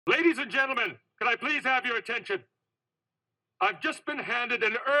Ladies and gentlemen, can I please have your attention? I've just been handed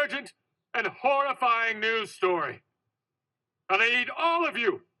an urgent and horrifying news story. And I need all of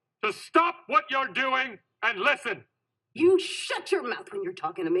you to stop what you're doing and listen. You shut your mouth when you're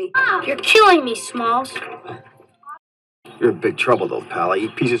talking to me. You're killing me, Smalls. You're in big trouble, though, pal. I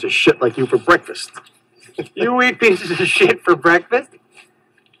eat pieces of shit like you for breakfast. You eat pieces of shit for breakfast?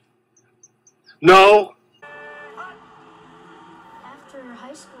 No. After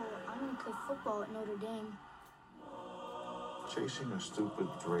high school, I'm going to play football at Notre Dame. Chasing a stupid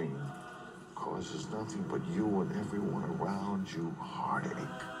dream causes nothing but you and everyone around you heartache.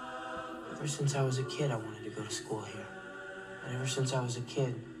 Ever since I was a kid, I wanted to go to school here. And ever since I was a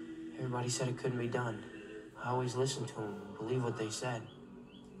kid, everybody said it couldn't be done. I always listened to them and believed what they said.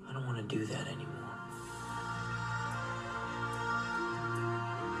 I don't want to do that anymore.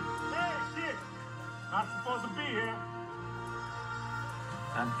 Hey, kid! Not supposed to be here.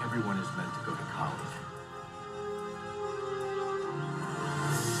 Not everyone is meant to go to college.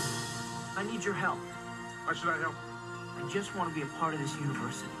 I need your help. Why should I help? I just want to be a part of this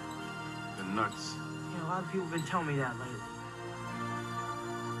university. You're nuts. A lot of people have been telling me that lately.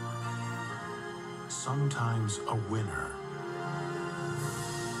 Sometimes a winner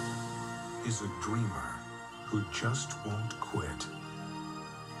is a dreamer who just won't quit.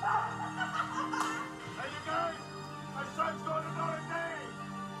 Hey, you guys! My son's going to Notre Dame!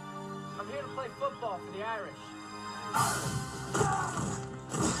 I'm here to play football for the Irish.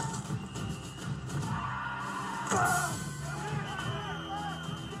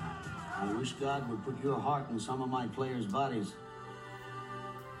 I wish God would put your heart in some of my players' bodies.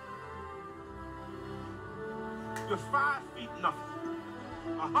 You're 5 feet nothing.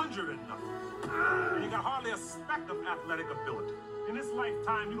 100 and nothing. And you got hardly a speck of athletic ability. In this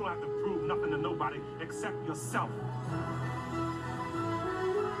lifetime, you don't have to prove nothing to nobody except yourself.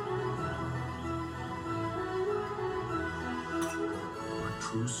 A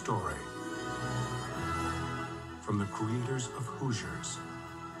true story from the creators of Hoosiers.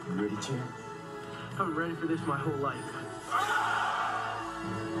 You ready, champ? I'm ready for this my whole life.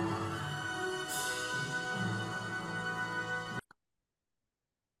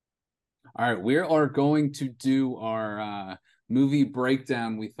 All right, we are going to do our movie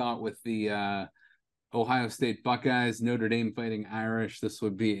breakdown. We thought with the Ohio State Buckeyes, Notre Dame fighting Irish, this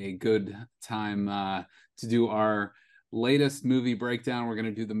would be a good time to do our latest movie breakdown. We're going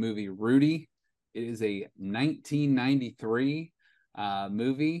to do the movie Rudy. It is a 1993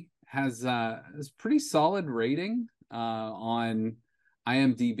 movie. Has pretty solid rating on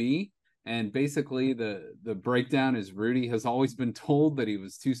IMDb. And basically the breakdown is Rudy has always been told that he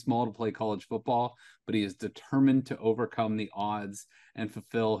was too small to play college football, but he is determined to overcome the odds and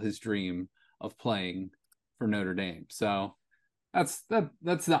fulfill his dream of playing for Notre Dame. So that's the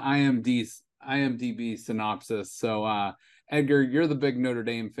IMDb synopsis. So Edgar, you're the big Notre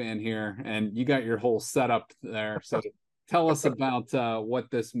Dame fan here, and you got your whole setup there. So tell us about what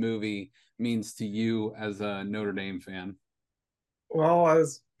this movie means to you as a Notre Dame fan. Well,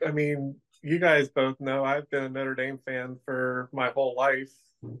 you guys both know I've been a Notre Dame fan for my whole life.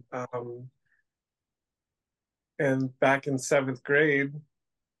 And back in 7th grade,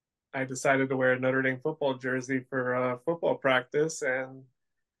 I decided to wear a Notre Dame football jersey for football practice and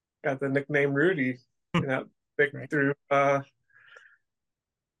got the nickname Rudy. Through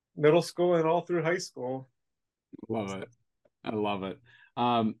middle school and all through high school. Love it. I love it.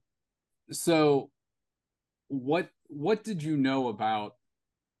 So what did you know about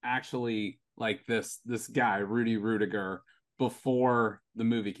actually like this guy, Rudy Rudiger, before the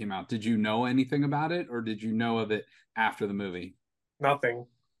movie came out? Did you know anything about it, or did you know of it after the movie? Nothing.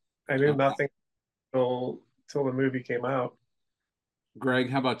 I knew nothing till the movie came out.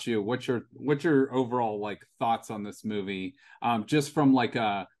 Greg, how about you? What's your overall like thoughts on this movie? Just from like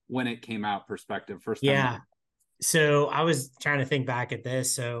a when it came out perspective, first time. Yeah. So I was trying to think back at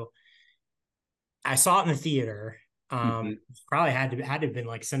this. So I saw it in the theater. Probably had to have been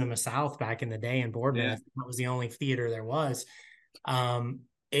like Cinema South back in the day in Bournemouth. Yeah. That was the only theater there was. And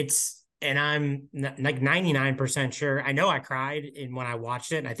I'm like 99% sure. I know I cried when I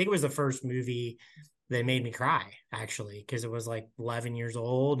watched it. And I think it was the first movie that made me cry, actually, because it was like 11 years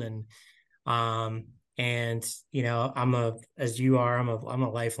old. And you know, I'm a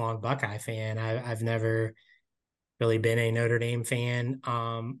lifelong Buckeye fan. I've never really been a Notre Dame fan.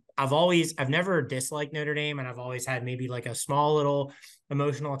 I've never disliked Notre Dame, and I've always had maybe like a small little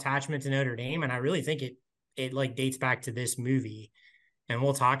emotional attachment to Notre Dame. And I really think it like dates back to this movie, and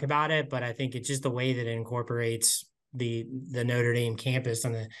we'll talk about it, but I think it's just the way that it incorporates the Notre Dame campus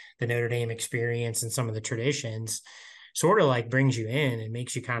and the Notre Dame experience and some of the traditions. sort of like brings you in and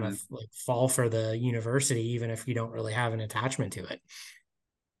makes you kind of like fall for the university, even if you don't really have an attachment to it.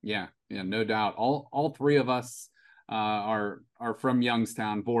 Yeah, no doubt. All three of us are from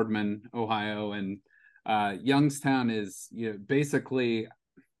Youngstown, Boardman, Ohio, and Youngstown is, basically,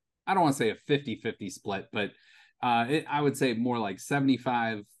 I don't want to say a 50-50 split, but I would say more like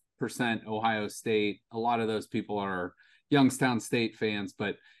 75% Ohio State. A lot of those people are Youngstown State fans,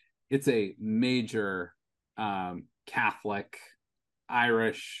 but it's a major Catholic,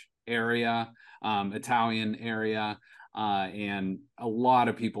 Irish area, Italian area, and a lot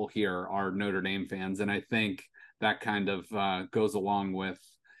of people here are Notre Dame fans, and I think that kind of goes along with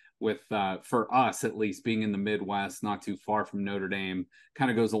for us, at least, being in the Midwest, not too far from Notre Dame, kind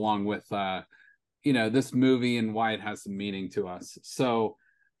of goes along with this movie and why it has some meaning to us. So,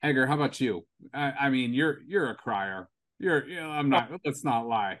 Edgar, how about you? I mean, you're a crier. I'm not. Let's not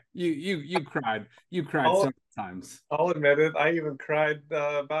lie. You cried. You cried several times. I'll admit it. I even cried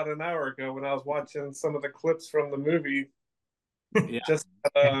about an hour ago when I was watching some of the clips from the movie. Yeah. Just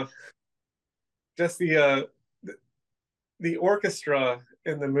the orchestra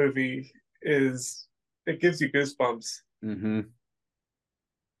in the movie it gives you goosebumps. Mm-hmm.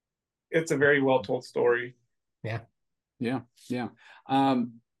 It's a very well told story. Yeah.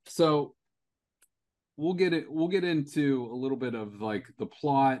 So we'll get into a little bit of like the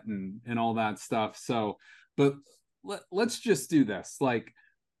plot and all that stuff. So, but let's just do this. Like,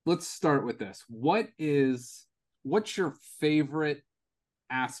 let's start with this. What's your favorite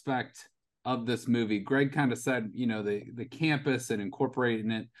aspect of this movie? Greg kind of said, the campus and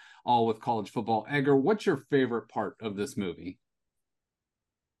incorporating it all with college football. Edgar, what's your favorite part of this movie?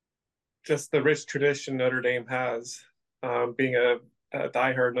 Just the rich tradition Notre Dame has, being a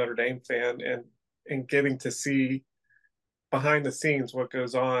diehard Notre Dame fan, and getting to see behind the scenes what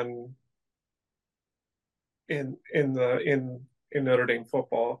goes on in Notre Dame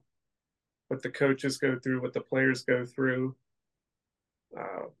football, what the coaches go through, what the players go through.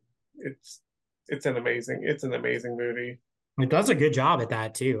 It's an amazing movie. It does a good job at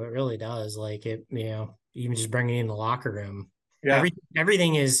that too. It really does. Like it, even just bringing in the locker room. Yeah.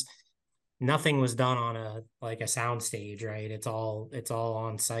 Everything is, nothing was done on a sound stage, right? It's all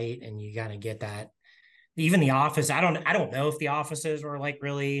on site, and you gotta get that. Even the office, I don't know if the offices were like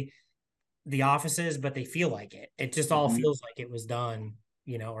really the offices, but they feel like it. It just all feels like it was done,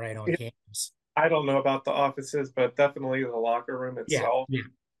 right on campus. I don't know about the offices, but definitely the locker room itself. Yeah.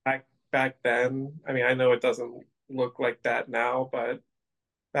 Back then, I mean, I know it doesn't look like that now, but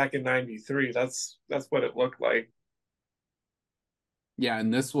back in '93, that's what it looked like. Yeah,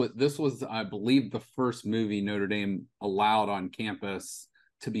 and this was, I believe, the first movie Notre Dame allowed on campus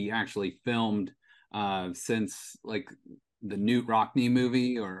to be actually filmed since like the Newt Rockne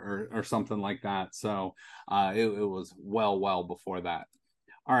movie or something like that. So it was well before that.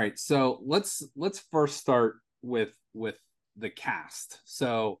 All right, so let's first start with the cast.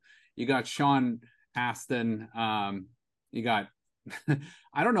 So you got Sean Astin. You got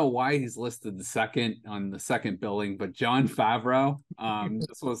I don't know why he's listed on the second billing, but Jon Favreau.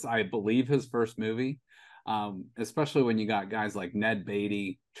 This was, I believe, his first movie. Especially when you got guys like Ned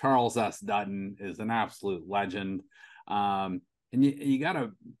Beatty. Charles S. Dutton is an absolute legend. And you got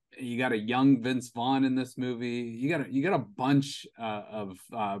a young Vince Vaughn in this movie. You got a bunch of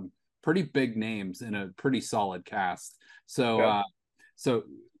pretty big names in a pretty solid cast. So so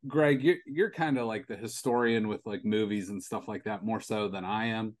Greg, you're kind of like the historian with like movies and stuff like that, more so than I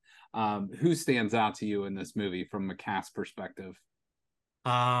am. Who stands out to you in this movie from a cast perspective?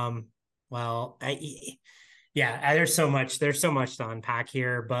 Well, there's so much to unpack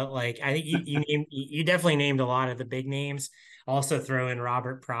here, but like I think you definitely named a lot of the big names. Also throw in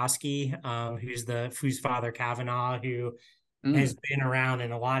Robert Prosky, who's Father Kavanaugh, who has been around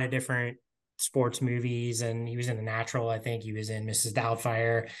in a lot of different sports movies, and he was in The Natural. I think he was in Mrs.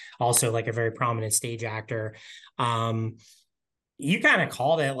 Doubtfire, also like a very prominent stage actor. You kind of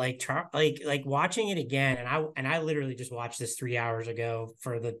called it, like watching it again, and I literally just watched this 3 hours ago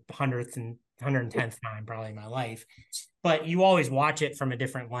for the 110th time probably in my life. But you always watch it from a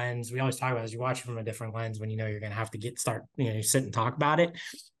different lens. We always talk about this. You watch it from a different lens when you're going to have to sit and talk about it.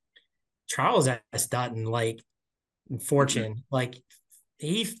 Charles S. Dutton, like Fortune, like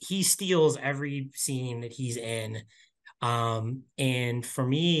he steals every scene that he's in. And for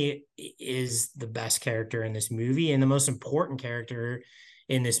me, is the best character in this movie and the most important character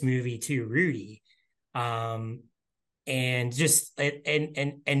in this movie too, Rudy. And just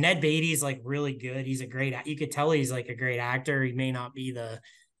and Ned Beatty's like really good. He's a great, you could tell he's like a great actor. He may not be the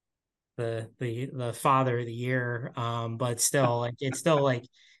father of the year, but still, like it's still like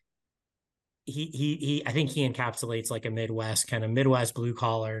he I think he encapsulates like a Midwest blue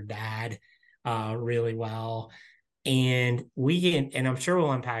collar dad really well. And and I'm sure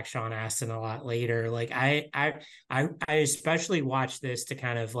we'll unpack Sean Astin a lot later. Like I especially watch this to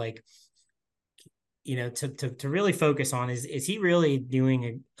kind of like, to really focus on is he really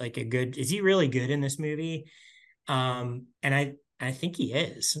doing is he really good in this movie? And I think he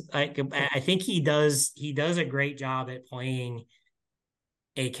is. I think he does a great job at playing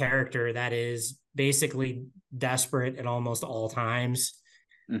a character that is basically desperate at almost all times,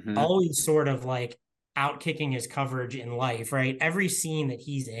 always sort of like out kicking his coverage in life, right? Every scene that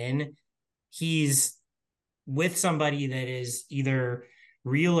he's in, he's with somebody that is either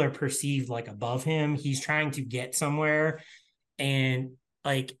real or perceived like above him. He's trying to get somewhere. And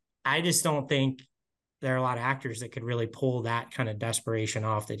like, I just don't think there are a lot of actors that could really pull that kind of desperation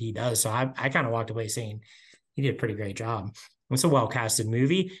off that he does. So I kind of walked away saying he did a pretty great job. It's a well casted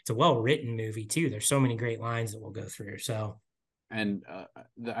movie. It's a well written movie too. There's so many great lines that we'll go through. So, and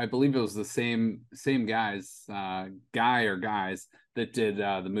I believe it was the same guys, guys that did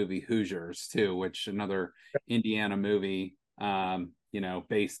the movie Hoosiers too, which another Indiana movie,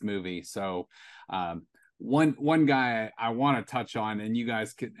 based movie. So, one guy I want to touch on, and you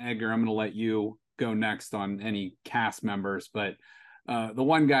guys can, Edgar, I'm going to let you go next on any cast members, but the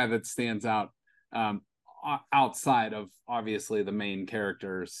one guy that stands out, outside of obviously the main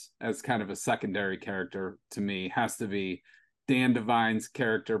characters as kind of a secondary character to me, has to be Dan Devine's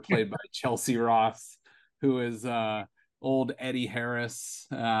character played by Chelsea Ross, who is old Eddie Harris.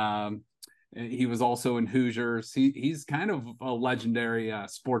 He was also in Hoosiers. He's kind of a legendary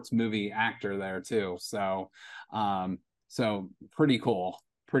sports movie actor there too. So pretty cool.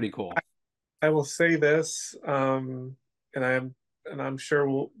 I will say this, and I'm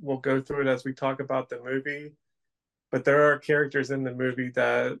sure we'll go through it as we talk about the movie. But there are characters in the movie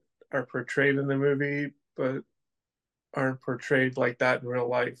that are portrayed in the movie, but aren't portrayed like that in real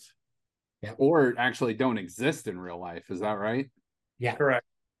life. Yeah. Or actually don't exist in real life. Is that right? Yeah. Correct.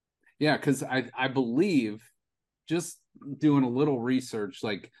 Yeah, because I believe, just doing a little research,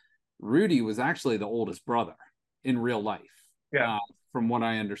 like Rudy was actually the oldest brother in real life. Yeah. From what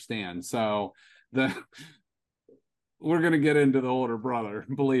I understand. So we're gonna get into the older brother,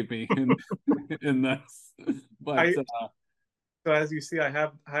 believe me, in this. But so as you see, I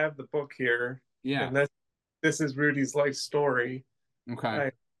have the book here. Yeah. And this is Rudy's life story.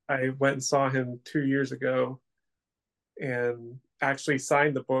 Okay. I went and saw him 2 years ago and actually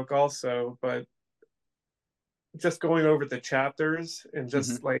signed the book also, but just going over the chapters and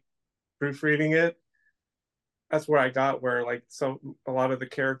just like proofreading it, that's where I got where like a lot of the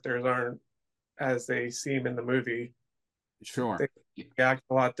characters aren't as they seem in the movie. Sure. They act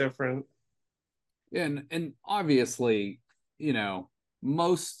a lot different. And obviously,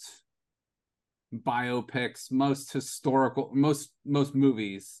 most biopics, most historical, most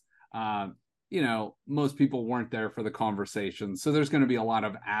movies, most people weren't there for the conversation. So there's going to be a lot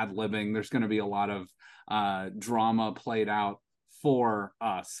of ad-libbing. There's going to be a lot of drama played out for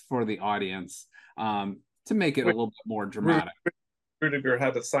us, for the audience, to make it a little bit more dramatic. Rudiger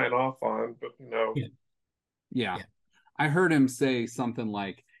had to sign off on, but Yeah. I heard him say something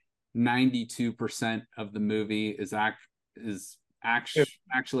like 92% of the movie is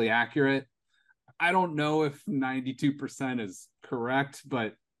actually accurate. I don't know if 92% is correct,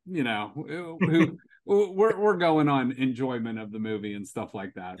 but we're going on enjoyment of the movie and stuff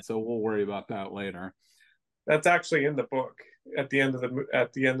like that. So we'll worry about that later. That's actually in the book. At the end of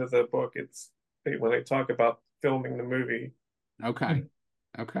the book, it's when they talk about filming the movie. Okay.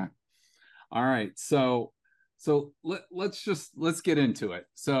 All right. So let's get into it.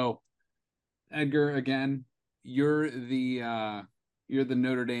 So Edgar, again, you're the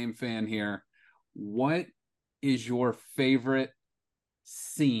Notre Dame fan here. What is your favorite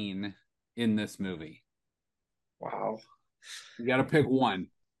scene in this movie? Wow. You got to pick one.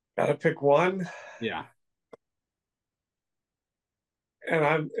 Yeah.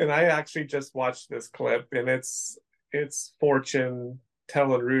 And I actually just watched this clip, and it's Fortune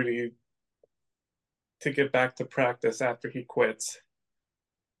telling Rudy to get back to practice after he quits,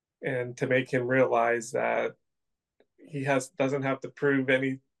 and to make him realize that he doesn't have to prove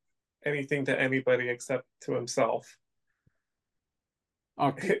anything to anybody except to himself.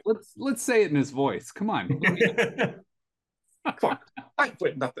 Okay, let's say it in his voice. Come on. Fuck, I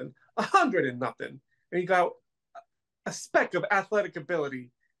quit nothing. 100 and nothing. And you got a speck of athletic ability,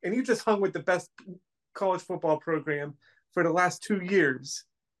 and you just hung with the best college football program for the last 2 years.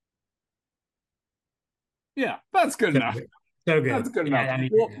 Yeah, that's good enough. So That's good. good enough. Yeah, I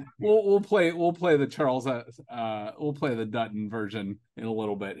mean, We'll play the Charles we'll play the Dutton version in a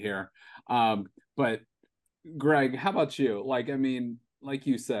little bit here. But Greg, how about you? Like, I mean, like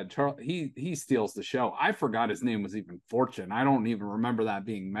you said, Charles he steals the show. I forgot his name was even Fortune. I don't even remember that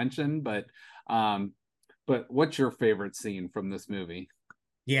being mentioned, but what's your favorite scene from this movie?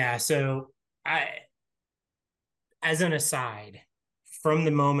 yeah. So I, as an aside, from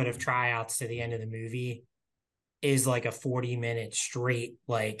the moment of tryouts to the end of the movie is like a 40-minute straight,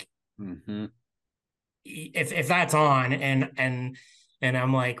 like Mm-hmm. if that's on and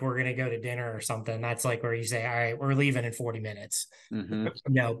I'm like, we're gonna go to dinner or something, that's like where you say, all right, we're leaving in 40 minutes. Mm-hmm.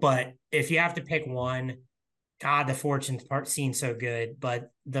 No, but if you have to pick one, God, the fortune part scene's so good,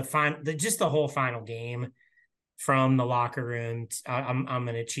 but just the whole final game from the locker room. I'm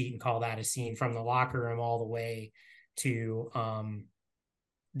gonna cheat and call that a scene from the locker room all the way to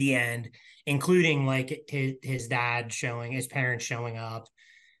the end, including like his dad showing his parents showing up.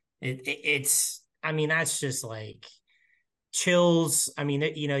 It's I mean, that's just like chills. I mean,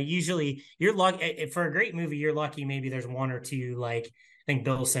 usually you're lucky for a great movie. You're lucky. Maybe there's one or two, like I think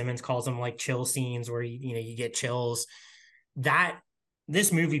Bill Simmons calls them like chill scenes where you get chills. That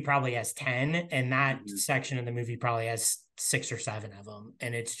this movie probably has 10, and that section of the movie probably has 6 or 7 of them,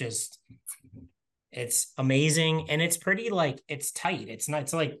 and it's amazing, and it's pretty like it's tight. It's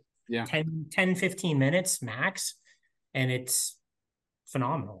like 10 15 minutes max, and it's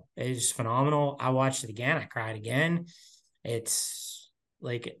phenomenal. It's phenomenal. I watched it again. I cried again. It's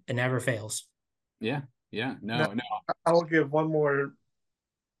like it never fails. Yeah. No. I'll give one more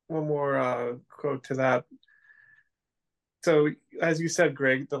quote to that. So, as you said,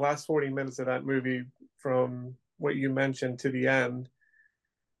 Greg, the last 40 minutes of that movie, from what you mentioned to the end,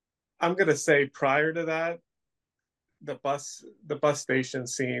 I'm gonna say prior to that, the bus station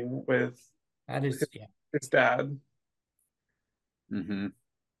scene with that is his dad. Mm-hmm.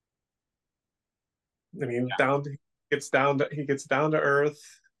 I mean, he gets down to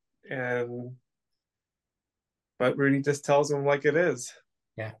earth, but Rudy just tells him like it is.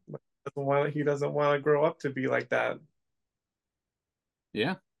 Yeah, he doesn't want to grow up to be like that.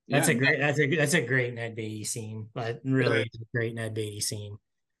 Yeah. That's a great Ned Beatty scene. But really, it's a great Ned Beatty scene.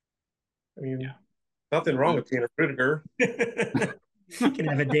 I mean, nothing wrong with being a Rudiger. Can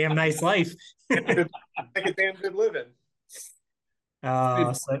have a damn nice life. Like a damn good living.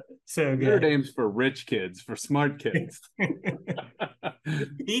 Oh, so good. Notre Dame's for rich kids, for smart kids.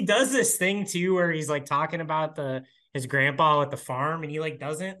 He does this thing too, where he's like talking about his grandpa at the farm, and he like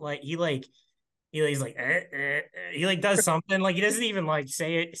doesn't like he's like he like does something like he doesn't even like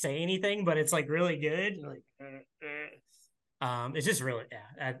say anything, but it's like really good. Like it's just really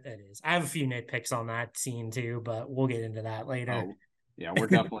that is. I have a few nitpicks on that scene too, but we'll get into that later. Oh, yeah, we're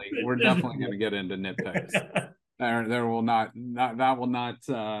definitely going to get into nitpicks. There will not that will not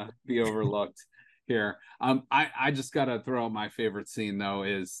be overlooked here. I just got to throw out my favorite scene though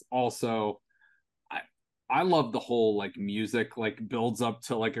is also I love the whole like music like builds up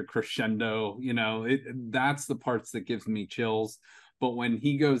to like a crescendo, that's the parts that gives me chills. But when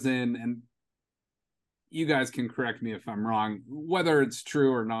he goes in, and you guys can correct me if I'm wrong, whether it's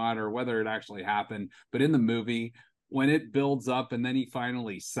true or not, or whether it actually happened, but in the movie, when it builds up and then he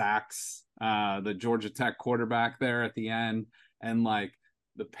finally sacks the Georgia Tech quarterback there at the end, and like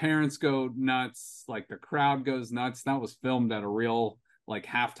the parents go nuts, like the crowd goes nuts. That was filmed at a real like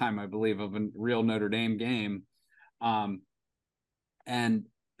halftime, I believe, of a real Notre Dame game. And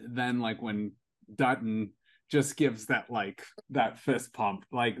then like when Dutton just gives that fist pump,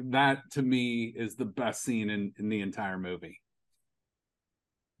 like that to me is the best scene in the entire movie.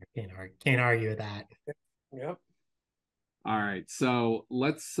 I can't argue with that. Yep. All right, so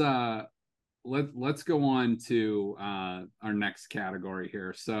let's go on to our next category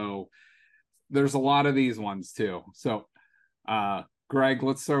here. So there's a lot of these ones too. So Greg,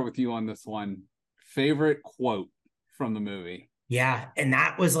 let's start with you on this one. Favorite quote from the movie? Yeah, and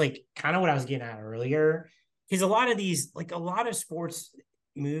that was like kind of what I was getting at earlier. Because a lot of these, like a lot of sports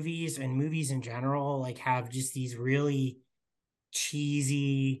movies and movies in general, like have just these really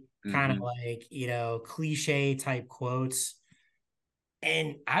cheesy kind of like, cliche type quotes.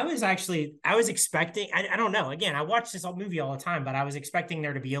 And I was expecting, I don't know, again, I watch this movie all the time, but I was expecting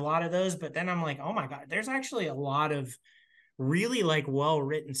there to be a lot of those. But then I'm like, oh my God, there's actually a lot of really like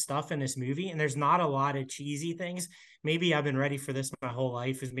well-written stuff in this movie. And there's not a lot of cheesy things. Maybe I've been ready for this my whole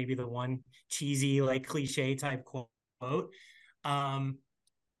life, is maybe the one cheesy, like cliche type quote.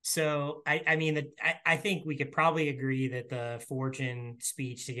 So I mean, I think we could probably agree that the Fortune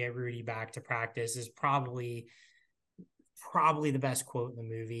speech to get Rudy back to practice is probably the best quote in the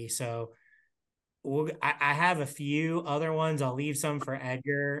movie. So I have a few other ones. I'll leave some for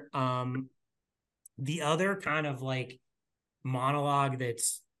Edgar. The other kind of like monologue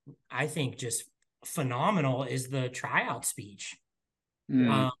that's, I think, just phenomenal is the tryout speech.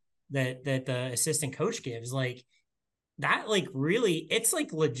 That the assistant coach gives. Like that, like really, it's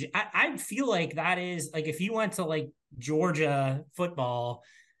like legit. I feel like that is like if you went to like Georgia football,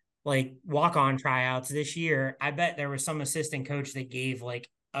 like walk-on tryouts this year, I bet there was some assistant coach that gave like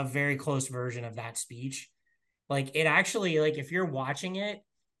a very close version of that speech. Like it actually, like if you're watching it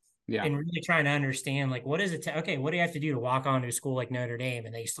and really trying to understand, like what is it? Okay, what do you have to do to walk on to a school like Notre Dame?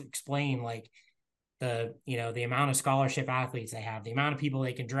 And they explain like the amount of scholarship athletes they have, the amount of people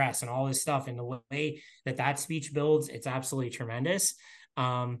they can dress, and all this stuff, and the way that speech builds, it's absolutely tremendous.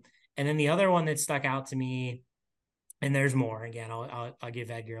 And then the other one that stuck out to me, and there's more. Again, I'll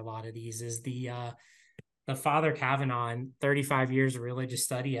give Edgar a lot of these. Is the Father Kavanaugh, 35 years of religious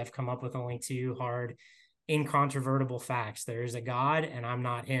study, I've come up with only two hard, incontrovertible facts. There is a God, and I'm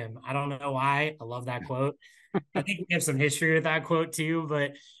not him. I don't know why. I love that quote. I think we have some history with that quote too,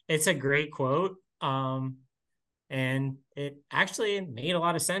 but it's a great quote. And it actually made a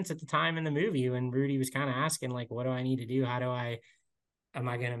lot of sense at the time in the movie when Rudy was kind of asking, like, what do I need to do? Am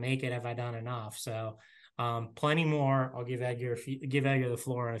I going to make it? Have I done enough? So, plenty more. I'll give Edgar the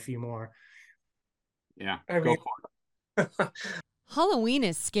floor on a few more. Yeah, go for it. Halloween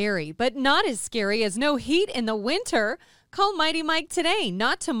is scary, but not as scary as no heat in the winter. Call Mighty Mike today,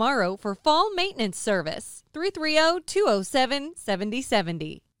 not tomorrow, for fall maintenance service.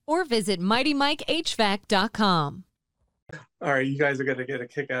 330-207-7070. Or visit MightyMikeHVAC.com. All right, you guys are going to get a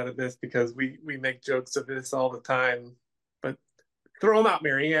kick out of this because we make jokes of this all the time. But throw them out,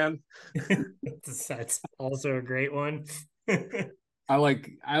 Marianne. That's also a great one. I like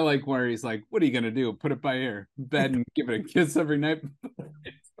where he's like, what are you going to do? Put it by ear, bed, and give it a kiss every night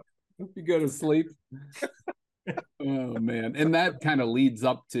you go to sleep. Oh man. And that kind of leads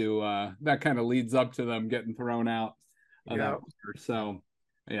up to them getting thrown out of that water. So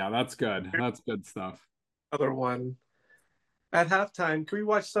yeah, that's good. That's good stuff. Other one. At halftime, can we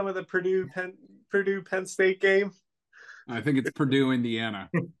watch some of the Purdue Penn State game? I think it's Purdue, Indiana.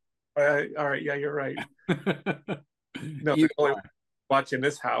 All right, yeah, you're right. No, only watching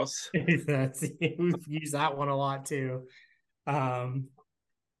this house. We've used that one a lot too.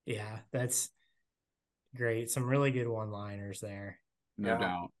 Yeah, that's great. Some really good one-liners there. No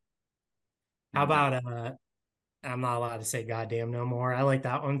doubt. How about I'm not allowed to say goddamn no more. I like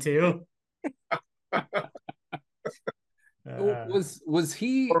that one too. Was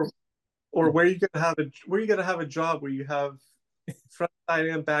he or where you gonna have a job where you have front side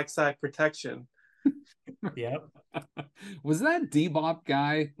and back side protection? Yep. Was that D-Bop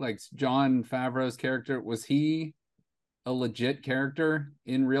guy, like Jon Favreau's character, was he a legit character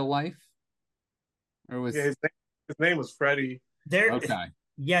in real life? Or was his name was Freddie. Okay.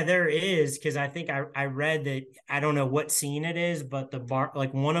 Yeah, there is, because I think I read that, I don't know what scene it is, but the bar,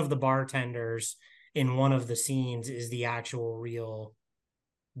 like one of the bartenders in one of the scenes is the actual real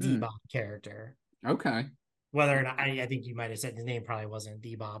D-Bop character. Okay. Whether or not, I think you might have said his name probably wasn't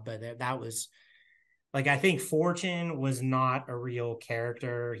D-Bop, but that was, like, I think Fortune was not a real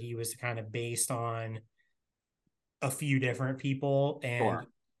character. He was kind of based on a few different people. And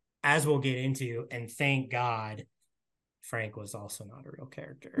as we'll get into, and thank God, Frank was also not a real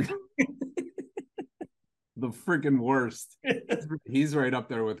character. The freaking worst. He's right up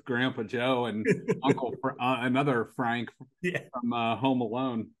there with Grandpa Joe and Uncle another Frank from Home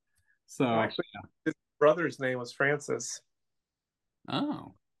Alone. So actually, his brother's name was Francis.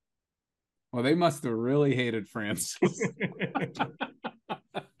 Oh, well, they must have really hated Francis. The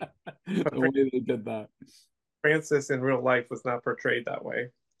way they did that. Francis in real life was not portrayed that way.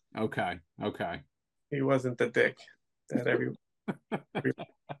 Okay. He wasn't the dick that everyone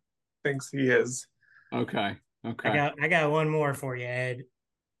thinks he is. Okay. I got one more for you, Ed.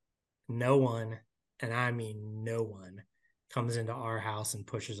 No one, and I mean no one, comes into our house and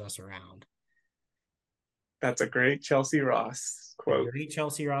pushes us around. That's a great Chelsea Ross quote. Great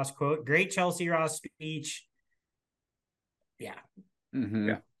Chelsea Ross quote. Great Chelsea Ross speech. Yeah. Mm-hmm.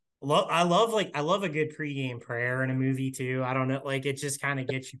 Yeah. I love a good pregame prayer in a movie too. I don't know, like it just kind of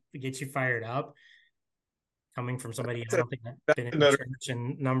gets you fired up. Coming from somebody, I don't think I've been in the church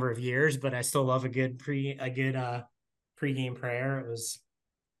in a number of years, but I still love a good pregame prayer.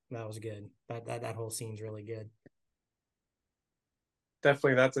 That was good. That whole scene's really good.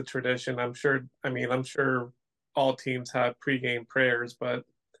 Definitely, that's a tradition. I'm sure all teams have pregame prayers, but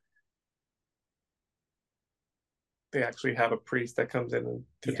they actually have a priest that comes in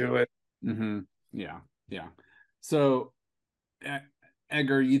to do it. Mm-hmm. Yeah. So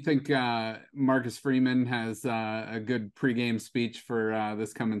Edgar, you think Marcus Freeman has a good pregame speech for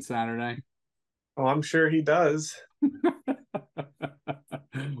this coming Saturday? Oh, I'm sure he does.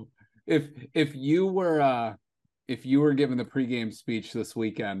 If you were given the pregame speech this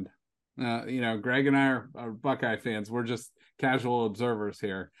weekend, Greg and I are Buckeye fans. We're just casual observers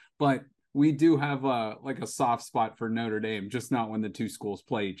here, but we do have a soft spot for Notre Dame, just not when the two schools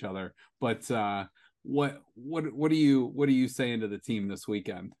play each other. But what are you saying to the team this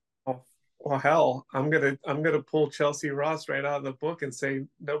weekend? Oh, well, hell, I'm gonna pull Chelsea Ross right out of the book and say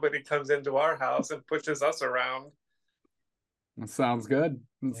nobody comes into our house and pushes us around. That sounds good.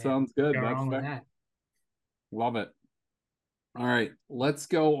 Sounds good. Go That's wrong with fair. that. Love it. All right, let's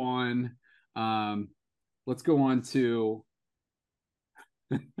go on. Let's go on to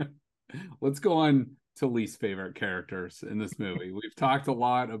let's go on to least favorite characters in this movie. We've talked a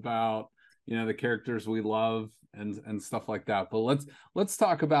lot about the characters we love and stuff like that, but let's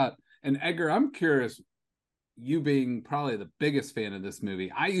talk about. And Edgar, I'm curious, you being probably the biggest fan of this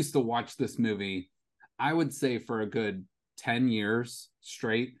movie. I used to watch this movie, I would say, for a good 10 years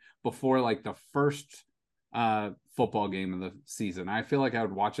straight before like the first football game of the season. I feel like I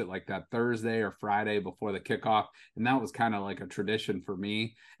would watch it like that Thursday or Friday before the kickoff, and that was kind of like a tradition for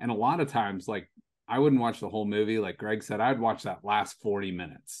me. And a lot of times, like, I wouldn't watch the whole movie. Like Greg said, I'd watch that last 40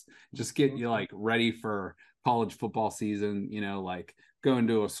 minutes, just get you like ready for college football season, like going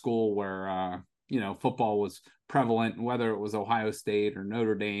to a school where football was prevalent, whether it was Ohio State or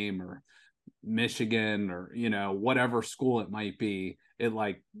Notre Dame or Michigan or whatever school it might be. It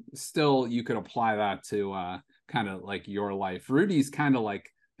like still you could apply that to kind of like your life. Rudy's kind of like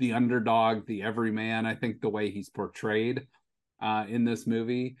the underdog, the everyman, I think, the way he's portrayed in this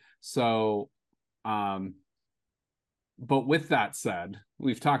movie. So but with that said,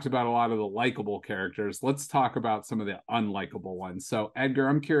 we've talked about a lot of the likable characters. Let's talk about some of the unlikable ones. So Edgar,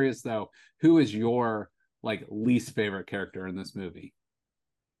 I'm curious though, who is your like least favorite character in this movie?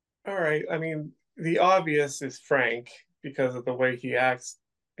 All right. I mean, the obvious is Frank because of the way he acts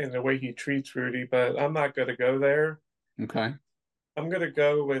and the way he treats Rudy, but I'm not going to go there. Okay. I'm going to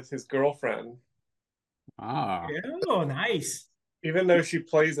go with his girlfriend. Ah. Oh, nice. Even though she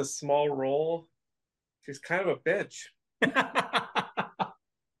plays a small role, she's kind of a bitch.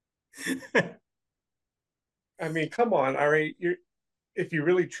 I mean, come on. All right. If you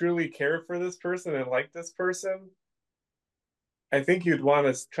really truly care for this person and like this person, I think you'd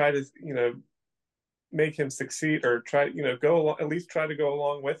want to try to, make him succeed or try, go along, at least try to go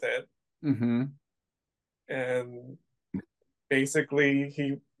along with it. Mm-hmm. And basically,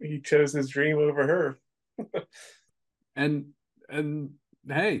 he chose his dream over her. and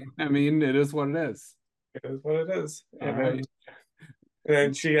hey, I mean, it is what it is. It is what it is. All right. And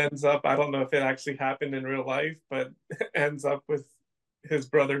then she ends up, I don't know if it actually happened in real life, but ends up with his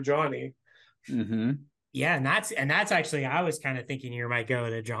brother Johnny. Mm-hmm. Yeah, and that's actually, I was kind of thinking you might go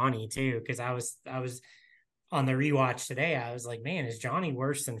to Johnny too, because I was on the rewatch today. I was like, man, is Johnny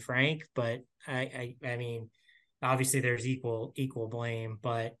worse than Frank? But I mean, obviously there's equal blame.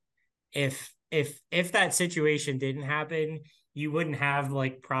 But if that situation didn't happen, you wouldn't have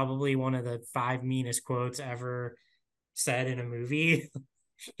like probably one of the 5 meanest quotes ever said in a movie.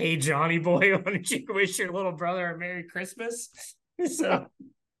 Hey, Johnny boy, why don't you wish your little brother a Merry Christmas? So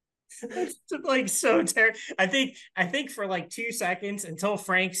it's like so terrible. I think for like 2 seconds until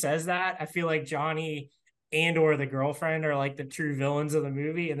Frank says that, I feel like Johnny and or the girlfriend are like the true villains of the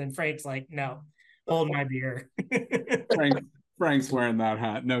movie, and then Frank's like, no, hold my beer. Frank's wearing that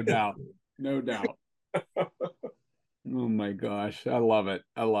hat, no doubt. Oh my gosh, I love it.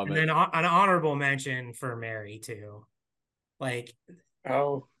 And then an honorable mention for Mary too. Like,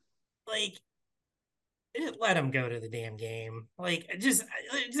 let him go to the damn game. Like, just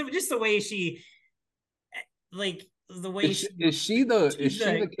the way she, like, the way is she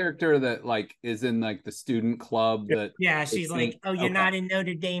the character that like is in like the student club that? Yeah, she's like, oh, you're not a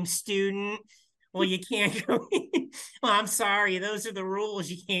Notre Dame student. Well, you can't go. Well, I'm sorry, those are the rules.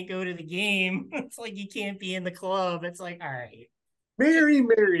 You can't go to the game. It's like you can't be in the club. It's like, all right,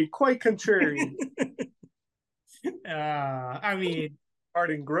 Mary, quite contrary. I mean,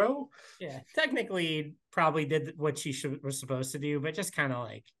 Harding Grow. Yeah, technically, probably did what she was supposed to do, but just kind of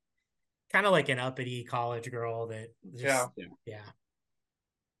like an uppity college girl that just,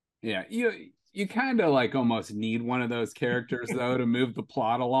 yeah. You kind of like almost need one of those characters though to move the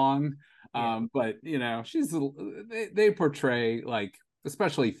plot along. But they portray, like,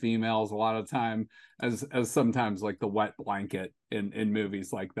 especially females a lot of time as sometimes like the wet blanket in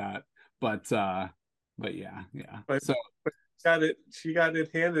movies like that. But yeah. But she got it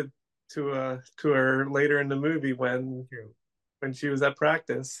handed to her later in the movie when when she was at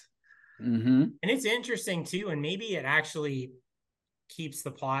practice. Mm-hmm. And it's interesting too, and maybe it actually keeps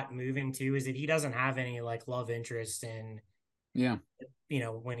the plot moving too, is that he doesn't have any like love interest in,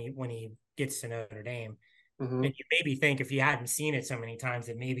 when he gets to Notre Dame. Mm-hmm. And you maybe think if you hadn't seen it so many times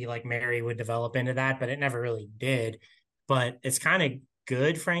that maybe like Mary would develop into that, but it never really did. But it's kind of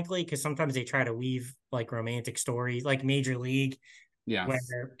good, frankly, because sometimes they try to weave like romantic stories, like Major League,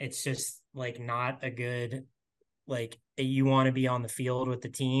 where it's just like not a good, like you want to be on the field with the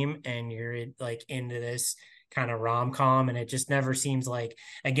team and you're like into this kind of rom-com, and it just never seems like,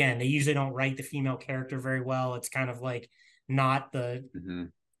 again, they usually don't write the female character very well. It's kind of like not the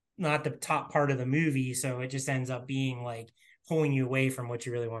not the top part of the movie, so it just ends up being like pulling you away from what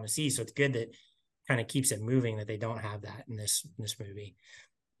you really want to see. So it's good that kind of keeps it moving that they don't have that in this movie.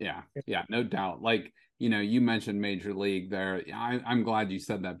 Yeah, no doubt. Like, you mentioned Major League there. I'm glad you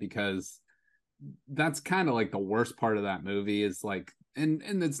said that, because that's kind of like the worst part of that movie is like, and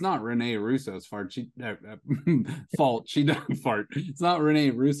it's not Rene Russo's fault. Fault. She doesn't fart. It's not Rene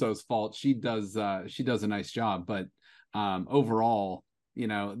Russo's fault. She does a nice job, but overall,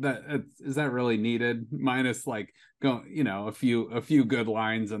 is that really needed? Minus like a few good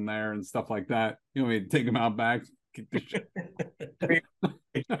lines in there and stuff like that. You want me to take them out back?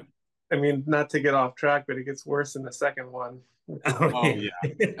 I mean, not to get off track, but it gets worse in the second one. Yeah.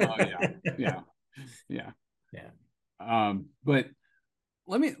 But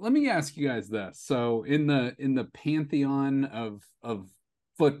let me ask you guys this. So in the pantheon of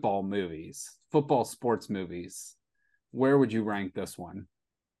football movies, football sports movies, where would you rank this one?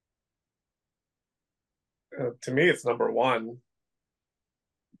 To me, it's number one.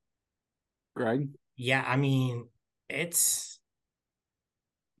 Greg? Yeah, I mean, it's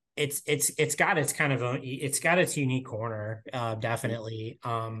got its kind of it's got its unique corner, definitely.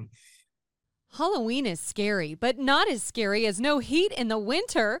 Halloween is scary, but not as scary as no heat in the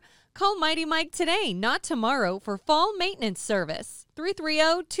winter. Call Mighty Mike today, not tomorrow, for fall maintenance service.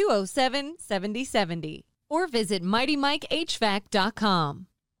 330-207-7070. Or visit MightyMikeHVAC.com.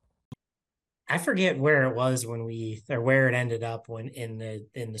 I forget where it was where it ended up when in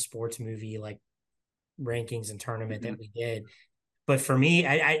the sports movie like rankings and tournament that we did. But for me,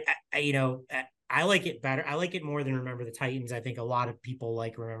 I like it better. I like it more than Remember the Titans. I think a lot of people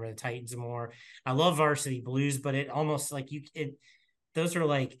like Remember the Titans more. I love Varsity Blues, but it almost like those are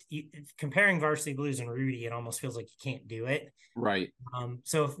like comparing Varsity Blues and Rudy, it almost feels like you can't do it. Right.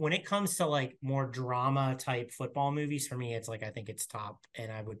 So when it comes to like more drama type football movies, for me, it's like, I think it's top,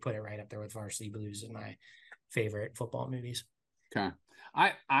 and I would put it right up there with Varsity Blues in my favorite football movies. Okay.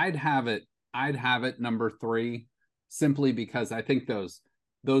 I'd have it number 3, simply because I think those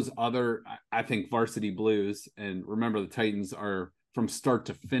other, I think Varsity Blues and Remember the Titans are from start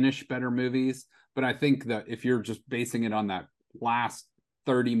to finish better movies. But I think that if you're just basing it on that last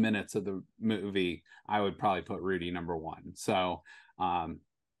 30 minutes of the movie, I would probably put Rudy number 1. So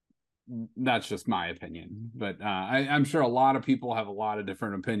that's just my opinion. But I'm sure a lot of people have a lot of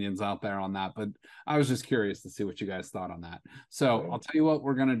different opinions out there on that. But I was just curious to see what you guys thought on that. So I'll tell you what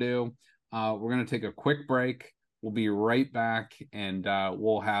we're going to do. We're going to take a quick break. We'll be right back, and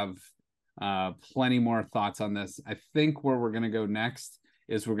we'll have plenty more thoughts on this. I think where we're going to go next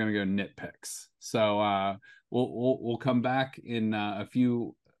is we're going to go nitpicks. So we'll come back in a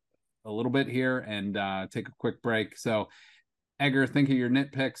little bit here and take a quick break. So Edgar, think of your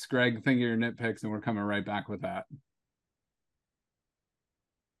nitpicks. Greg, think of your nitpicks, and we're coming right back with that.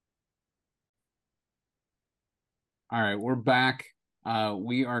 All right, we're back.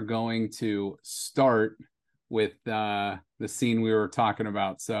 We are going to start with the scene we were talking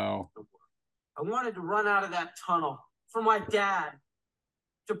about. So I wanted to run out of that tunnel for my dad,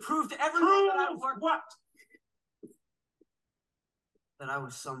 to prove to everyone that I worked. What? That I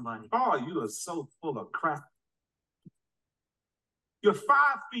was somebody. Oh, you are so full of crap. You're 5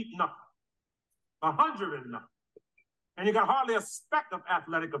 feet nothing, 100 and nothing, and you got hardly a speck of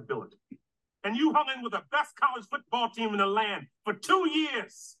athletic ability. And you hung in with the best college football team in the land for 2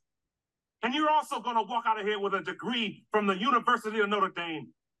 years. And you're also going to walk out of here with a degree from the University of Notre Dame.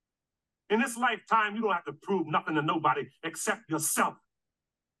 In this lifetime, you don't have to prove nothing to nobody except yourself.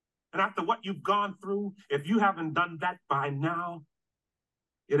 And after what you've gone through, if you haven't done that by now,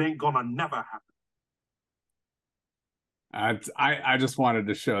 it ain't going to never happen. I just wanted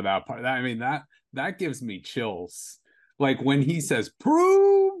to show that part. I mean, that gives me chills. Like when he says,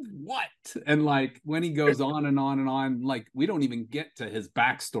 prove what? And like when he goes on and on and on, like we don't even get to his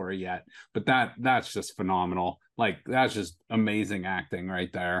backstory yet, but that's just phenomenal. Like that's just amazing acting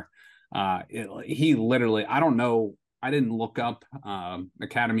right there. He literally, I don't know I didn't look up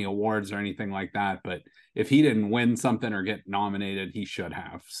Academy Awards or anything like that, but if he didn't win something or get nominated, he should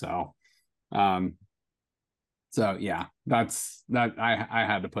have. So yeah, that's that. I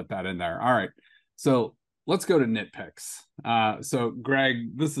had to put that in there. All right, so let's go to nitpicks. So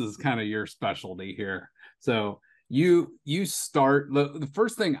Greg, this is kind of your specialty here. So you start the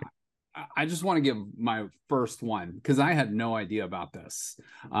first thing. I just want to give my first one because I had no idea about this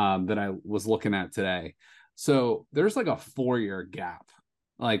that I was looking at today. So there's like a 4-year gap,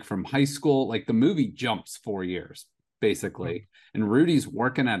 like from high school, like the movie jumps 4 years basically. And Rudy's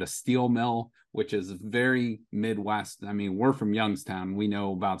working at a steel mill, which is very Midwest. I mean, we're from Youngstown. We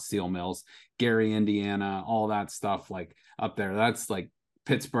know about steel mills, Gary, Indiana, all that stuff like up there. That's like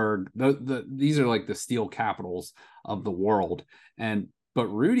Pittsburgh. These are like the steel capitals of the world. But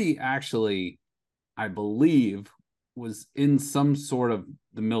Rudy actually, I believe, was in some sort of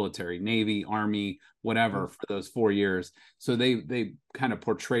the military, Navy, Army, whatever, for those 4 years. So they kind of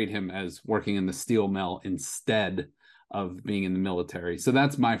portrayed him as working in the steel mill instead of being in the military. So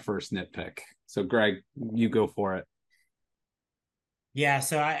that's my first nitpick. So Greg, you go for it. Yeah,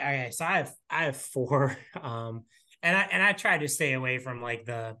 so I have 4, and I try to stay away from like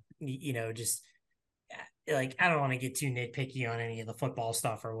the just like I don't want to get too nitpicky on any of the football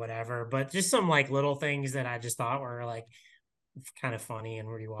stuff or whatever, but just some like little things that I just thought were like kind of funny and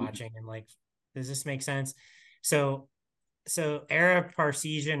rewatching and like, does this make sense? So Ara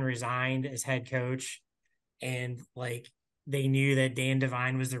Parseghian resigned as head coach, and like they knew that Dan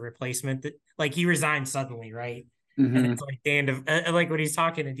Devine was the replacement. That like he resigned suddenly, right? Mm-hmm. And it's like like when he's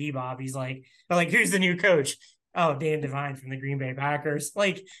talking to D-Bob, he's like, who's the new coach? Oh, Dan Devine from the Green Bay Packers.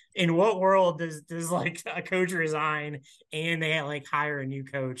 Like, in what world does like a coach resign and they like hire a new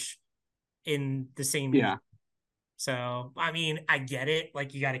coach in the same year? So, I mean, I get it.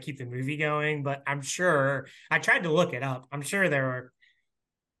 Like, you got to keep the movie going, but I'm sure I tried to look it up. I'm sure there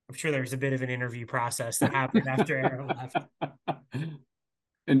was a bit of an interview process that happened after Aaron left.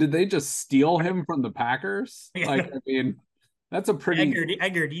 And did they just steal him from the Packers? Yeah. Like, I mean, that's a pretty.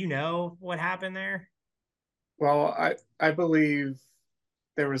 Edgar, do you know what happened there? Well, I believe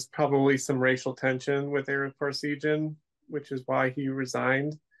there was probably some racial tension with Ara Parseghian, which is why he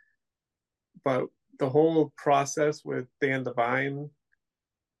resigned. But the whole process with Dan Devine,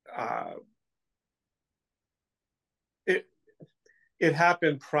 it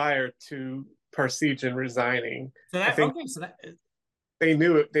happened prior to Parseghian resigning. So that they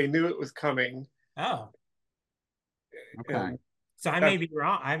knew it was coming. Oh, okay. So I may be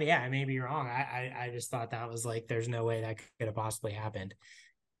wrong. I may be wrong. I just thought that was like, there's no way that could have possibly happened.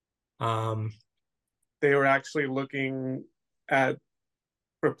 They were actually looking at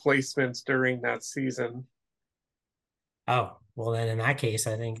replacements during that season. Oh, well then in that case,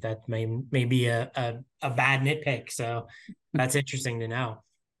 I think that may be a bad nitpick. So that's interesting to know.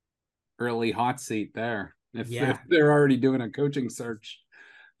 Early hot seat there. If they're already doing a coaching search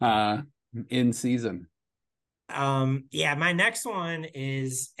in season. My next one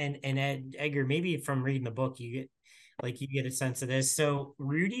is and Edgar, maybe from reading the book you get a sense of this. So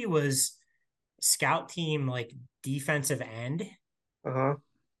Rudy was scout team like defensive end.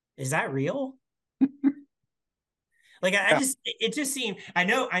 Is that real? Like it just seemed, I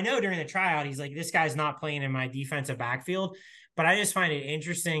know during the tryout he's like, this guy's not playing in my defensive backfield, but I just find it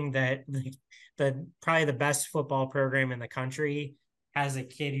interesting that probably the best football program in the country has a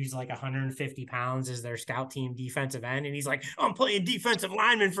kid who's like 150 pounds as their scout team defensive end. And he's like, I'm playing defensive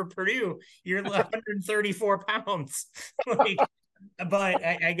lineman for Purdue. You're 134 pounds. Like, but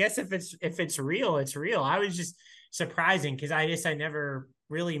I guess if it's real, it's real. I was just surprising because I never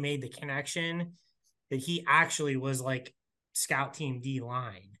really made the connection that he actually was like scout team D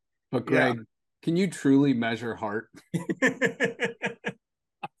line. But Greg, can you truly measure heart?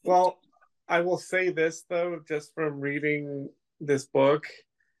 Well, I will say this though, just from reading this book,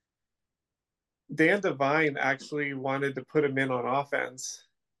 Dan Devine actually wanted to put him in on offense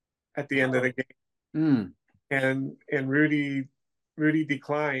at the end of the game. And Rudy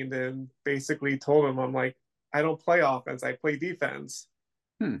declined and basically told him, I'm like, I don't play offense, I play defense.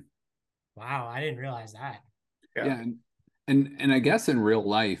 Wow, I didn't realize that. Yeah. And I guess in real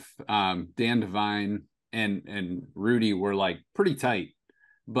life, Dan Devine and Rudy were like pretty tight,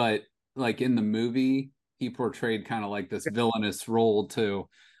 but like in the movie, he portrayed kind of like this villainous role to,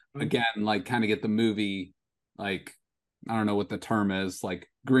 again, like kind of get the movie, like, I don't know what the term is, like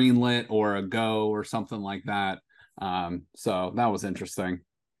greenlit or a go or something like that. So that was interesting.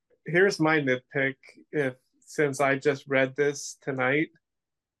 Here's my nitpick. Since I just read this tonight.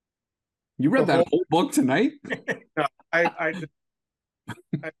 You read that whole book tonight? No, I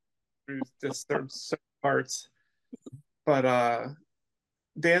just certain parts. But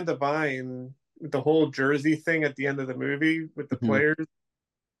Dan Devine, the whole jersey thing at the end of the movie with the players,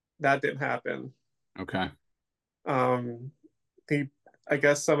 that didn't happen. Okay. He, I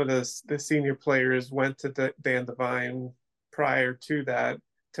guess some of the senior players went to Dan Devine prior to that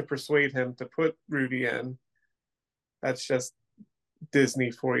to persuade him to put Rudy in. That's just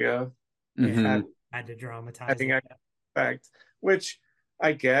Disney for you. Had to dramatize it. Fact, which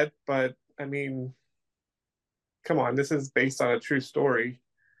I get, but I mean, come on, this is based on a true story.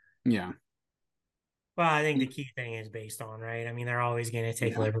 Yeah. Well, I think the key thing is based on, right? I mean, they're always going to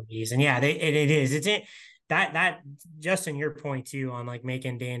take liberties, and it is. It's it that Justin, your point too on like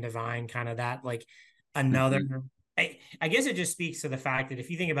making Dan Devine kind of that like another. I guess it just speaks to the fact that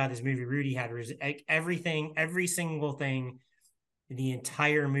if you think about this movie, Rudy had everything, every single thing, the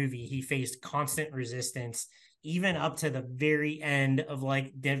entire movie, he faced constant resistance, even up to the very end of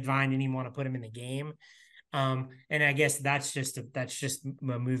like Devine didn't even want to put him in the game. And I guess that's just a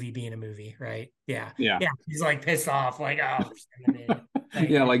movie being a movie, right? Yeah. He's like pissed off, like, oh,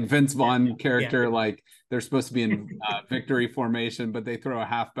 like Vince Vaughn character, like they're supposed to be in victory formation, but they throw a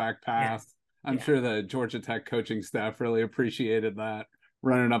halfback pass. I'm sure the Georgia Tech coaching staff really appreciated that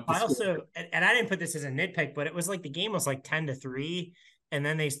running up. I also, and I didn't put this as a nitpick, but it was like the game was like 10-3. And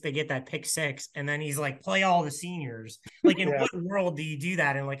then they get that pick 6, and then he's like, play all the seniors. Like, in what world do you do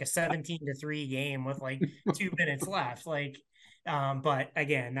that in like a 17-3 game with like 2 minutes left? Like, but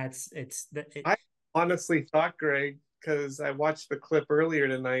again, I honestly thought, Greg, because I watched the clip earlier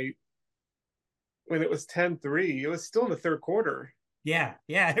tonight when it was 10-3, it was still in the third quarter. Yeah.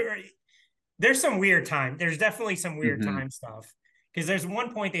 There's some weird time. There's definitely some weird time stuff. Because there's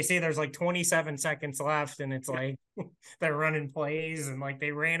one point they say there's like 27 seconds left, and it's like they're running plays, and like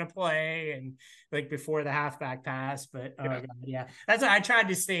they ran a play and like before the halfback pass. But that's what I tried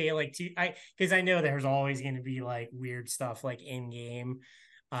to stay like because I know there's always going to be like weird stuff like in game.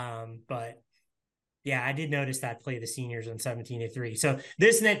 But yeah, I did notice that play the seniors on 17-3. So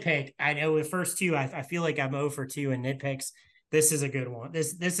this nitpick, I know the first two, I feel like I'm 0 for 2 in nitpicks. This is a good one.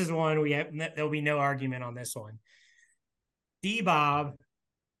 This is one there'll be no argument on this one. D-Bob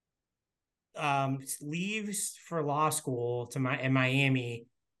leaves for law school in Miami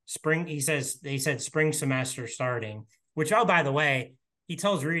spring. They said spring semester starting, which, oh, by the way, he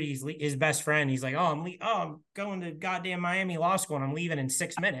tells Rudy, his best friend, he's like, I'm going to goddamn Miami law school and I'm leaving in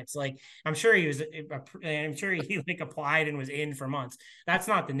 6 minutes. Like, I'm sure he like applied and was in for months. That's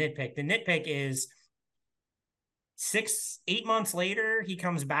not the nitpick. The nitpick is 8 months later, he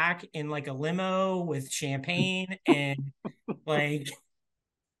comes back in like a limo with champagne and like,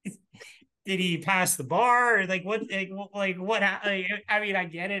 did he pass the bar? Or like what? What? I mean, I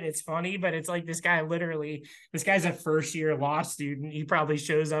get it. It's funny, but it's like this guy's a first-year law student. He probably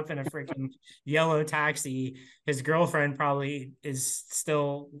shows up in a freaking yellow taxi. His girlfriend probably is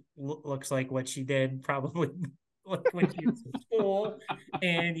still looks like what she did probably when she was in school,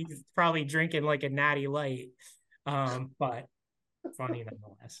 and he's probably drinking like a natty light. But funny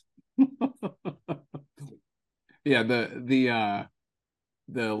nonetheless. Yeah,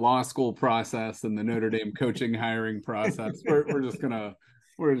 the law school process and the Notre Dame coaching hiring process. We're just gonna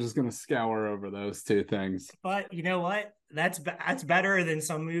scour over those two things. But you know what? That's better than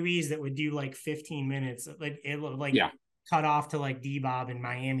some movies that would do like 15 minutes, cut off to like D-Bob in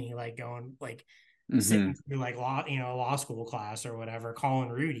Miami, like going like sitting through like law school class or whatever, calling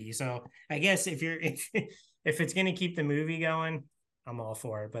Rudy. So I guess if it's gonna keep the movie going, I'm all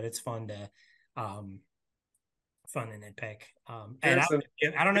for it. But it's fun to nitpick. And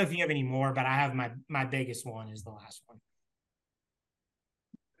I don't know if you have any more, but I have my biggest one is the last one.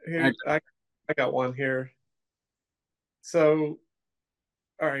 Here, I got one here. So,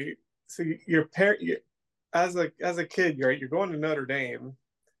 all right. So your parent, as a kid, you're going to Notre Dame,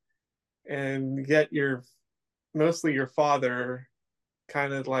 and yet mostly your father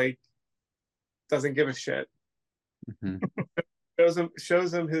kind of like doesn't give a shit.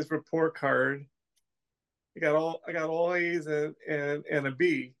 Shows him his report card. I got all A's and a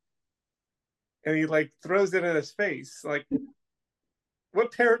B, and he like throws it in his face. Like,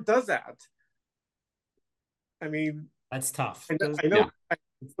 what parent does that? I mean, that's tough. I know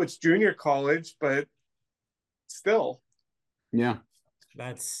it's junior college, but still. Yeah,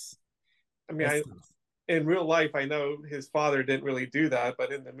 in real life, I know his father didn't really do that,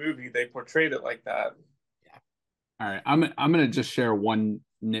 but in the movie, they portrayed it like that. Yeah. All right, I'm gonna just share one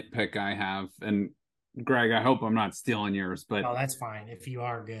nitpick I have, and Greg, I hope I'm not stealing yours, but oh, that's fine. If you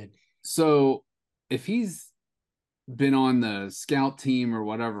are, good. So if he's been on the scout team or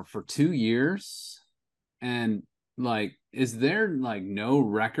whatever for 2 years, and like, is there like no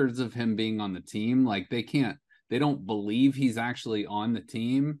records of him being on the team? Like they they don't believe he's actually on the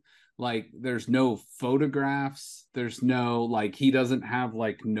team. Like there's no photographs, there's no like he doesn't have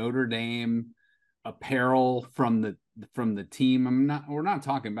like Notre Dame apparel from the team. We're not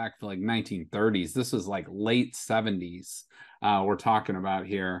talking back to like 1930s. This is like late 70s we're talking about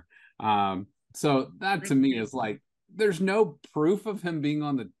here. So that to me is like there's no proof of him being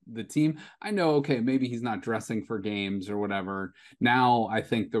on the team. I know, okay, maybe he's not dressing for games or whatever. Now I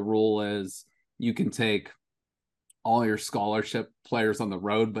think the rule is you can take all your scholarship players on the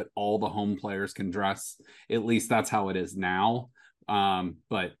road, but all the home players can dress. At least that's how it is now.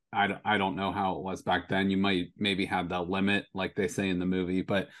 But I don't know how it was back then. You might maybe have the limit, like they say in the movie.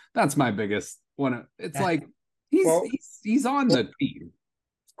 But that's my biggest one. It's like he's on the team.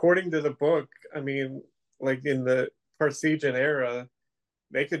 According to the book, I mean, like in the Parsegian era,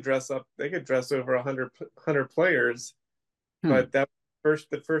 they could dress over 100 players. But that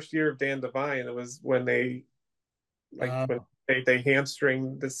the first year of Dan Devine, it was when they when they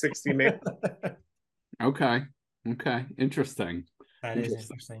hamstring the 60 man. Okay, interesting. That is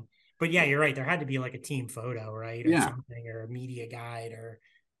interesting. But yeah, you're right. There had to be like a team photo, right? Or something, or a media guide, or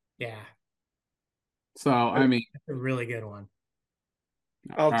So I mean, that's a really good one.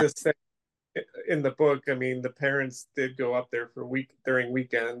 I'll just say, in the book, I mean, the parents did go up there during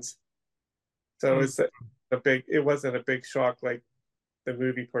weekends, so it's it wasn't a big shock like the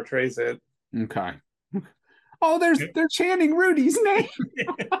movie portrays it. Okay. Oh, they're chanting Rudy's name.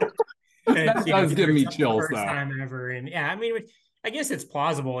 That does give me chills, first time ever, and I mean, I guess it's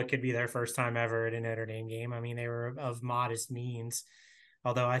plausible it could be their first time ever at a Notre Dame game. I mean, they were of modest means,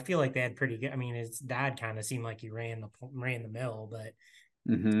 although I feel like they had pretty good. I mean, his dad kind of seemed like he ran the mill, but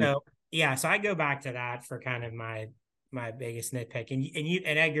so so I go back to that for kind of my biggest nitpick, and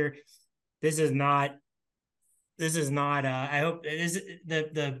Edgar, this is not. I hope it is.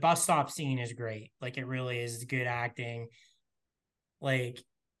 The bus stop scene is great. Like it really is good acting. Like.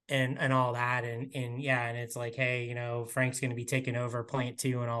 And all that and it's like, hey, you know, Frank's going to be taking over Plant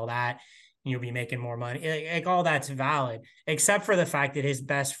 2 and all that, and you'll be making more money. Like all that's valid, except for the fact that his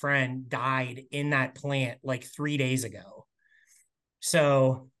best friend died in that plant like 3 days ago.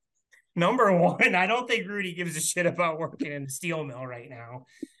 So, number one, I don't think Rudy gives a shit about working in the steel mill right now.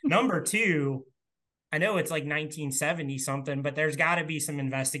 Number two, I know it's like 1970 something, but there's got to be some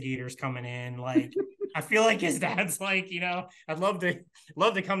investigators coming in. Like, I feel like his dad's like, you know, I'd love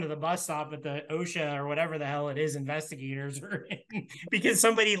to come to the bus stop, but the OSHA or whatever the hell it is, investigators are in because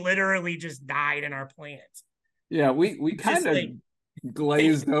somebody literally just died in our plant. Yeah, we kind of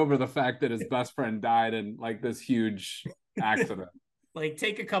glazed over the fact that his best friend died in like this huge accident. Like,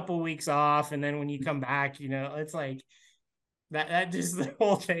 take a couple weeks off, and then when you come back, you know, it's like that just the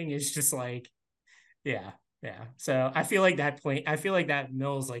whole thing is just like, yeah. So I feel like that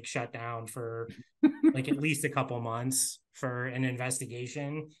mill's like shut down for like at least a couple months for an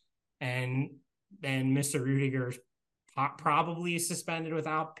investigation, and then Mr. Rudiger's probably suspended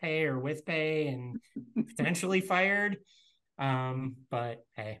without pay or with pay and potentially fired. But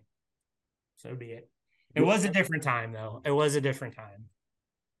hey, so be it. It was a different time, though. It was a different time.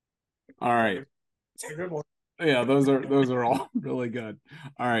 All right. Yeah, those are all really good.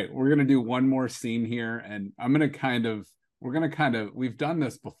 All right, we're gonna do one more scene here, and we've done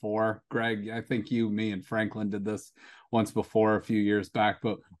this before. Greg, I think you, me, and Franklin did this once before a few years back,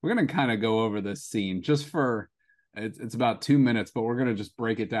 but we're gonna kind of go over this scene just for it's about 2 minutes, but we're gonna just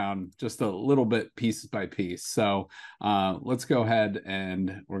break it down just a little bit piece by piece. So let's go ahead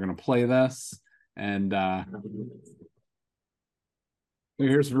and we're gonna play this, and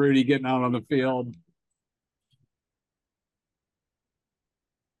here's Rudy getting out on the field.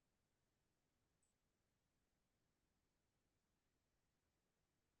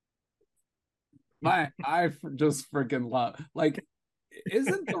 I just freaking love, like,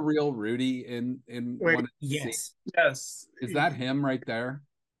 isn't the real Rudy in Wait, one of the yes scenes? Yes, Is that him right there?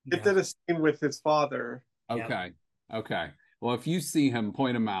 He did a scene with his father. Okay. Well, if you see him,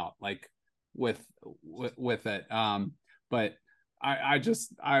 point him out, like with it. But I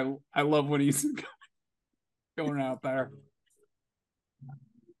love when he's going out there.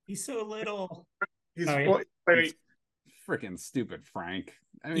 He's so little. He's freaking stupid Frank.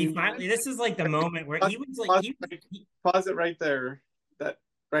 I mean, mean, finally, this is like the moment where he was like, pause it right there. That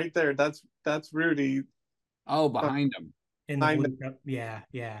right there. That's Rudy. Oh, behind him. In the blue cup. Yeah.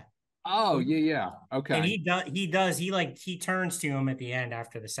 Oh, yeah. Okay. And he turns to him at the end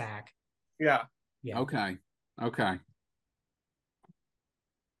after the sack. Yeah. Okay.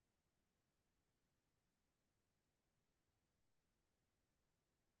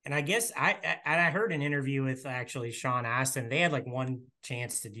 And I guess I heard an interview with actually Sean Astin. They had like one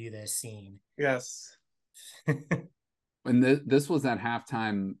chance to do this scene. Yes. And this was at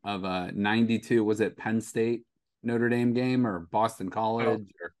halftime of a 92. Was it Penn State Notre Dame game or Boston College?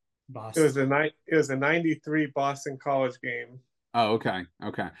 Or Boston. It was a 93 Boston College game. Oh, okay.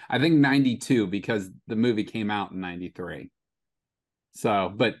 I think 92 because the movie came out in 93.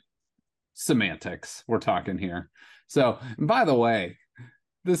 So, but semantics, we're talking here. So, and by the way,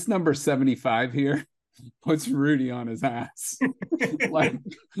 this number 75 here puts Rudy on his ass like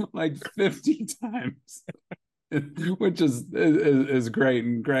 50 times, which is great.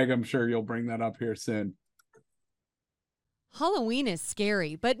 And Greg, I'm sure you'll bring that up here soon. Halloween is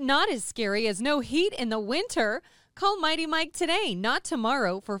scary, but not as scary as no heat in the winter. Call Mighty Mike today, not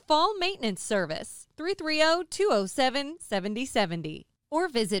tomorrow, for fall maintenance service. 330-207-7070. Or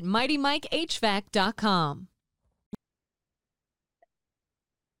visit MightyMikeHVAC.com.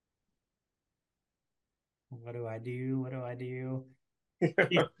 What do I do?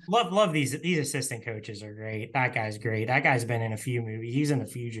 Love these assistant coaches are great. That guy's great. That guy's been in a few movies. He's in The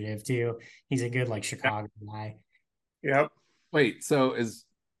Fugitive too. He's a good Chicago guy. Yep. Wait, so is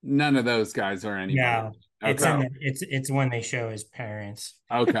none of those guys are anybody? No, Okay. it's when they show his parents.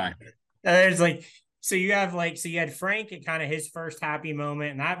 Okay. There's so you had Frank at kind of his first happy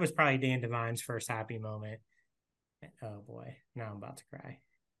moment, and that was probably Dan Devine's first happy moment. Oh boy, now I'm about to cry.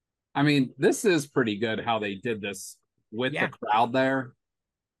 I mean, this is pretty good how they did this with the crowd there.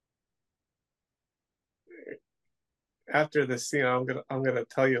 After this scene, I'm gonna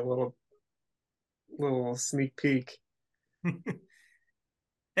tell you a little sneak peek.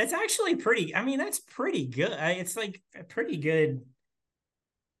 That's actually pretty. I mean, that's pretty good. It's like a pretty good.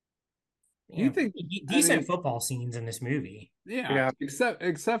 You think decent football scenes in this movie? Yeah.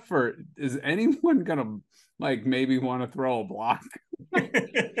 Except for, is anyone gonna maybe want to throw a block?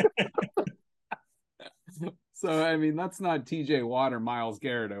 So I mean, that's not TJ Watt or Myles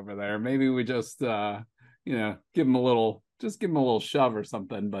Garrett over there. Maybe we just give him a little shove or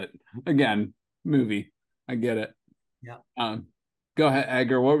something. But again, movie, I get it. Yeah. Go ahead,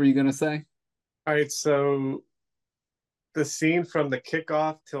 Edgar. What were you gonna say? All right, so the scene from the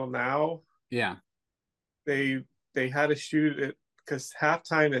kickoff till now. Yeah. They had to shoot it because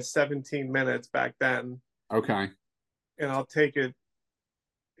halftime is 17 minutes back then. Okay. And I'll take it.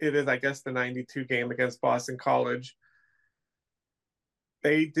 It is, I guess, the 92 game against Boston College.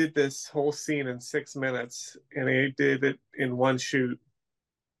 They did this whole scene in 6 minutes, and they did it in one shoot.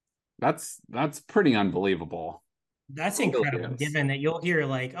 That's pretty unbelievable. That's incredible, given that you'll hear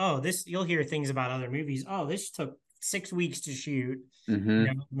you'll hear things about other movies. Oh, this took 6 weeks to shoot. Mm-hmm.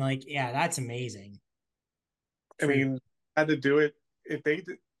 That's amazing. I mean, had to do it. If they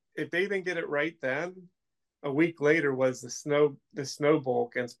didn't get it right then, a week later was the Snow Bowl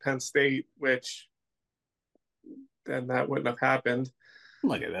against Penn State, which then that wouldn't have happened.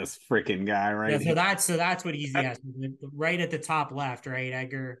 Look at this freaking guy right here. So that's what he's right at the top left, right,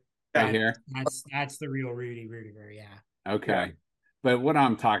 Edgar? Right here. That's the real Rudy, yeah. Okay. Yeah. But what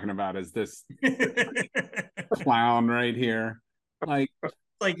I'm talking about is this clown right here.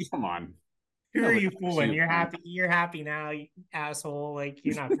 Come on. Who are you fooling? You're happy now, you asshole.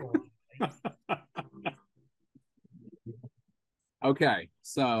 You're not fooling. Okay,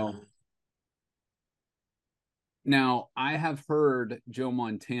 so now I have heard Joe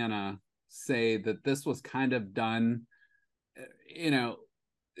Montana say that this was kind of done,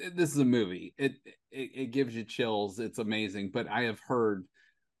 this is a movie. It gives you chills. It's amazing. But I have heard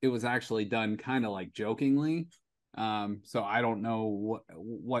it was actually done kind of jokingly. So I don't know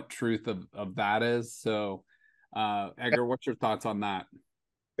what truth of that is. So Edgar, what's your thoughts on that?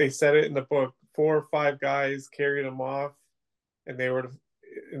 They said it in the book. 4 or 5 guys carried him off, and they were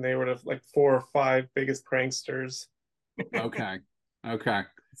the 4 or 5 biggest pranksters. Okay.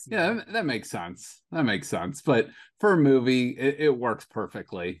 Yeah, that makes sense. But for a movie, it works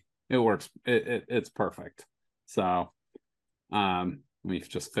perfectly. It works. It's perfect. So, we've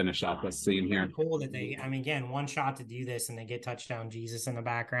just finished up a scene here. Cool that again, one shot to do this, and they get touchdown Jesus in the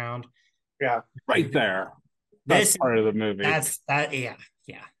background. Yeah, right there. That's part of the movie.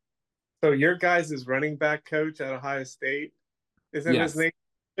 Yeah. So your guys' running back coach at Ohio State, isn't his name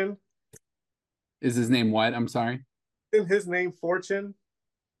Fortune? Is his name what? I'm sorry. Isn't his name Fortune?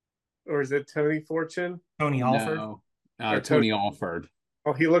 Or is it Tony Fortune? Tony Alford? No, Tony Alford.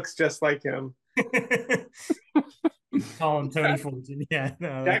 Oh, he looks just like him. Call him Tony Fortune. Yeah.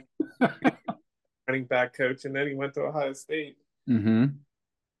 No. Running back coach, and then he went to Ohio State. Mm-hmm.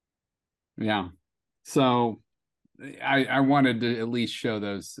 Yeah. So I wanted to at least show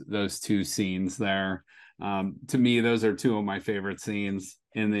those 2 scenes there. To me, those are 2 of my favorite scenes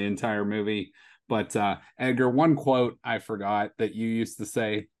in the entire movie. But Edgar, one quote I forgot that you used to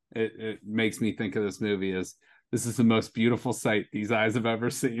say it makes me think of this movie as this is the most beautiful sight these eyes have ever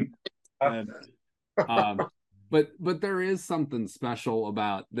seen. And, but there is something special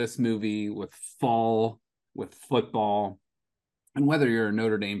about this movie with fall, with football, and whether you're a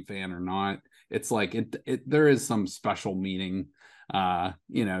Notre Dame fan or not, it's like it there is some special meaning to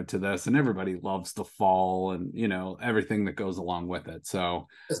this, and everybody loves the fall and everything that goes along with it. So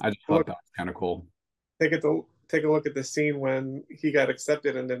I just thought that was kind of cool. Take a look at the scene when he got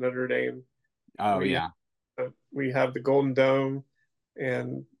accepted into Notre Dame. Oh yeah. We have the Golden Dome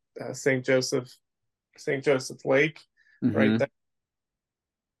and St. Joseph Lake right there,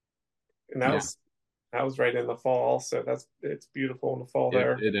 and that was right in the fall. So it's beautiful in the fall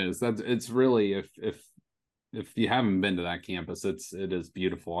there. It is. It's really if you haven't been to that campus, it is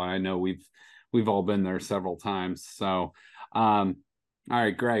beautiful. And I know we've all been there several times. So, all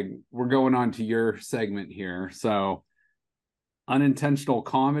right, Greg, we're going on to your segment here. So, unintentional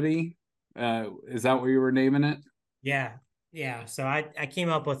comedy, is that what you were naming it? Yeah. So I came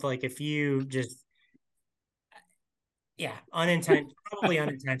up with like a few just probably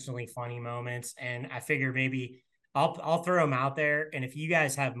unintentionally funny moments, and I figure maybe I'll throw them out there, and if you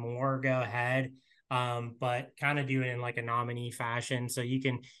guys have more, go ahead. But kind of do it in like a nominee fashion. So you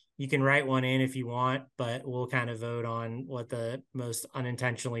can write one in if you want, but we'll kind of vote on what the most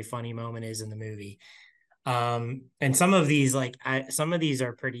unintentionally funny moment is in the movie. And some of these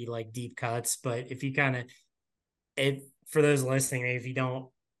are pretty like deep cuts, but if you for those listening, if you don't,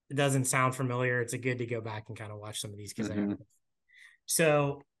 it doesn't sound familiar, it's a good to go back and kind of watch some of these because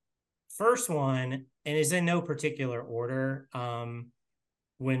So first one, and is in no particular order.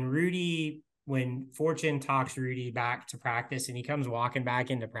 When Fortune talks Rudy back to practice and he comes walking back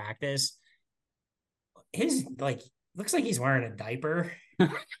into practice, his looks like he's wearing a diaper.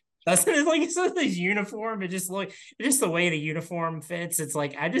 Doesn't it? Like, it's his uniform. It just the way the uniform fits. It's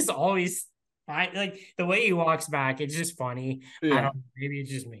like I just always like the way he walks back. It's just funny. Yeah. I don't know, maybe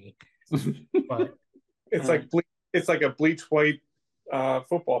it's just me, but it's like a bleach white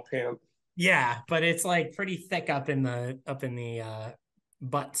football pant. Yeah, but it's like pretty thick up in the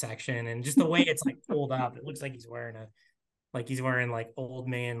butt section, and just the way it's like pulled up, it looks like he's wearing like old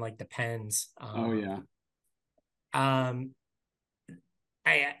man like Depends. Oh yeah.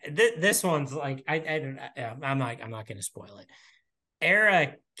 This one's like I'm not gonna spoil it.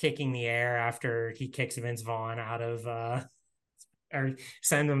 Era kicking the air after he kicks Vince Vaughn out of or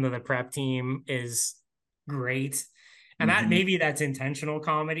send him to the prep team is great. And maybe that's intentional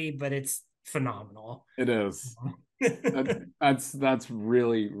comedy, but it's phenomenal. It is. That's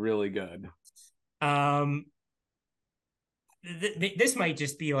really, really good. This might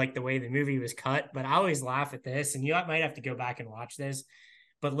just be like the way the movie was cut, but I always laugh at this, and you might have to go back and watch this.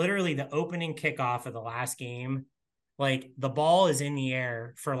 But literally, the opening kickoff of the last game, like the ball is in the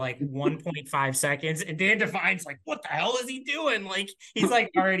air for like 1.5 seconds, and Dan Devine's like, "What the hell is he doing?" Like he's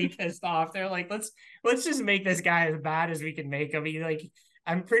like already pissed off. They're like, "Let's just make this guy as bad as we can make him."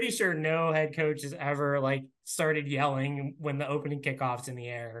 I'm pretty sure no head coach has ever like started yelling when the opening kickoff's in the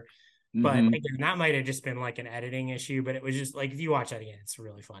air. But again, that might have just been like an editing issue, but it was just like, if you watch that again, it's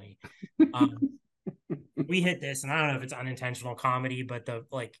really funny. We hit this, and I don't know if it's unintentional comedy, but the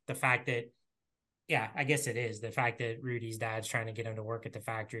fact that, yeah, I guess it is. The fact that Rudy's dad's trying to get him to work at the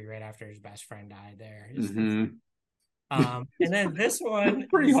factory right after his best friend died there. And then this one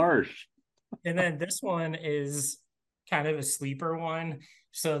pretty harsh. And then this one is kind of a sleeper one.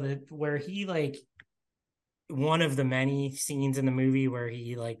 So that where he like one of the many scenes in the movie where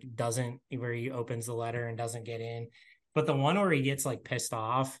he where he opens the letter and doesn't get in, but the one where he gets like pissed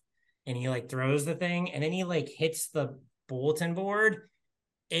off and he like throws the thing and then he like hits the bulletin board.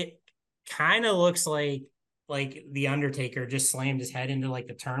 It kind of looks like the Undertaker just slammed his head into like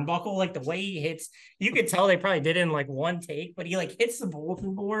the turnbuckle. Like the way he hits, you could tell they probably did it in like one take, but he like hits the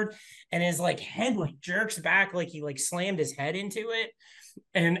bulletin board and his like head like jerks back like he like slammed his head into it.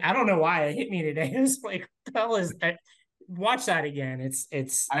 And I don't know why it hit me today. It was like, what the hell is that? Watch that again.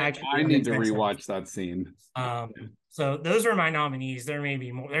 I need to rewatch that scene. So those are my nominees. There may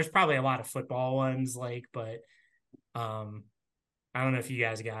be more. There's probably a lot of football ones, but I don't know if you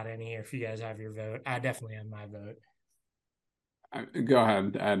guys got any or if you guys have your vote. I definitely have my vote. Go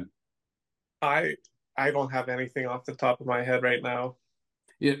ahead, Ed. I don't have anything off the top of my head right now.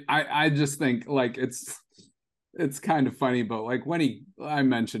 Yeah, I just think like it's kind of funny, but like when I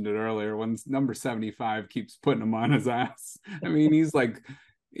mentioned it earlier, when number 75 keeps putting him on his ass. I mean, he's like,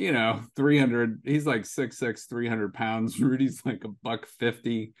 300, he's like 6'6", 300 pounds. Rudy's like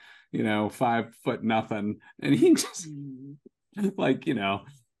 $150, 5 foot nothing. And he just like,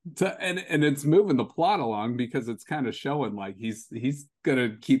 and it's moving the plot along because it's kind of showing like he's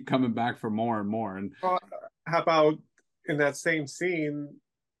gonna keep coming back for more and more. And how about in that same scene,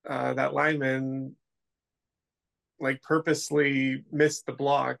 that lineman like purposely missed the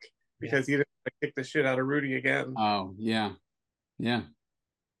block because he didn't like, kick the shit out of Rudy again. Oh yeah, yeah.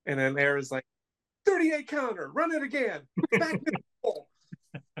 And then Era's like, 38 counter, run it again, back to the goal.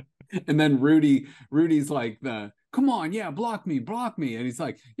 And then Rudy's like come on, yeah, block me, and he's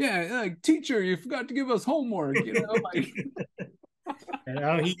like, yeah, like teacher, you forgot to give us homework, like.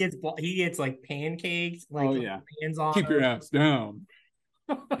 He gets like pancakes, like oh yeah, hands on. Keep your ass down.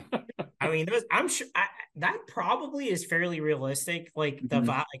 I mean, I'm sure that probably is fairly realistic, like the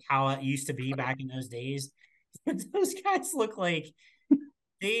like how it used to be back in those days. Those guys look like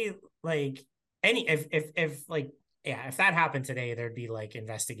they like if like yeah, if that happened today, there'd be like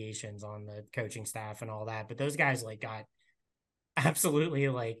investigations on the coaching staff and all that. But those guys like got absolutely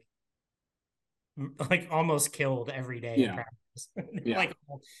like almost killed every day in practice. Yeah. Like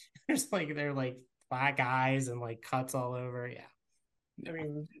there's like they're like black eyes and like cuts all over. Yeah. I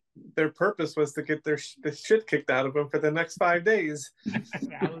mean, their purpose was to get the shit kicked out of them for the next 5 days.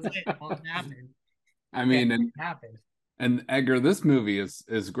 That was it. What happened? I mean, happened. And Edgar, this movie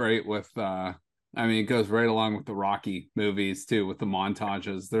is great with I mean, it goes right along with the Rocky movies too, with the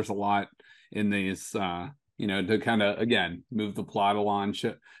montages. There's a lot in these to kind of again move the plot along,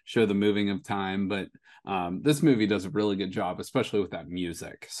 show the moving of time. But this movie does a really good job, especially with that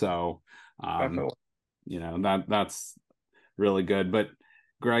music. So that's really good. But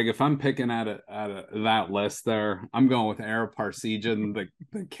Greg, if I'm picking at that list there, I'm going with Ara Parsegian,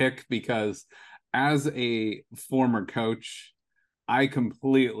 the kick, because as a former coach, I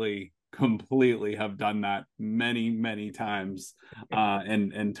completely have done that many times,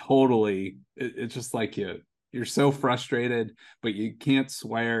 and totally, it's just like you're so frustrated, but you can't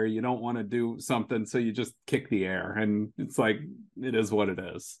swear, you don't want to do something, so you just kick the air, and it's like it is what it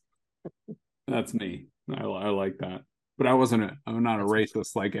is. That's me. I like that, but I'm not a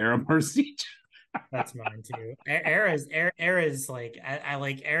racist like Ara Parsegian. That's mine too. Era's like I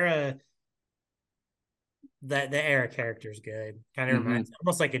like Era. The Era character is good. Kind of reminds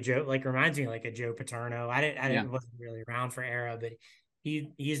almost like a Joe, like reminds me like a Joe Paterno. Wasn't really around for Era, but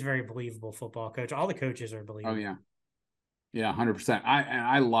he's a very believable football coach. All the coaches are believable. Oh yeah. Yeah, 100%.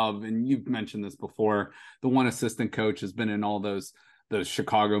 I love, and you've mentioned this before, the one assistant coach has been in all those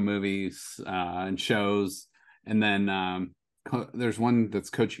Chicago movies and shows. And then there's one that's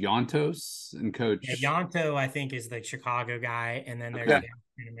Coach Yontos and Coach Yonto, I think, is the Chicago guy, and then there's the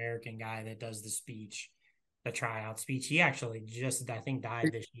African American guy that does the speech. The tryout speech. He actually just, I think, died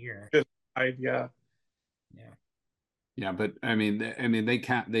this year. Just died, yeah. But I mean,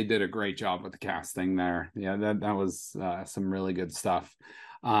 they did a great job with the casting there. Yeah, that was some really good stuff.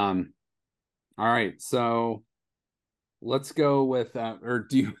 All right, so let's go with or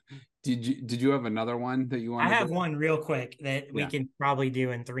did you have another one that you wanted? I have one real quick that we can probably do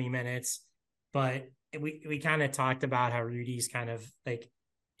in 3 minutes, but we kind of talked about how Rudy's kind of like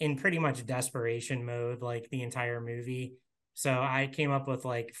in pretty much desperation mode, like the entire movie. So I came up with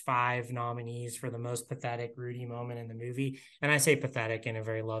like 5 nominees for the most pathetic Rudy moment in the movie. And I say pathetic in a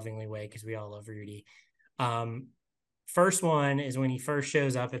very lovingly way because we all love Rudy. First one is when he first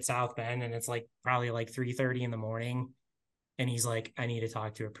shows up at South Bend, and it's like probably like 3:30 in the morning. And he's like, I need to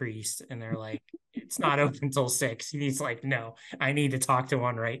talk to a priest. And they're like, it's not open until 6. And he's like, no, I need to talk to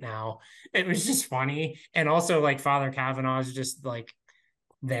one right now. It was just funny. And also like Father Kavanaugh's just like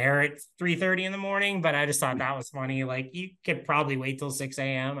there at 3:30 in the morning, but I just thought that was funny. Like you could probably wait till 6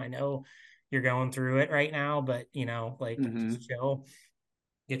 a.m. I know you're going through it right now, but just chill,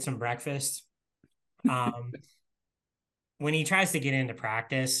 get some breakfast. When he tries to get into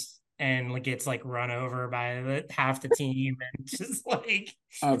practice and gets like run over by half the team and just like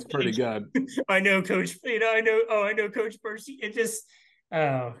that's pretty good. I know Coach, I know Coach Percy. It just,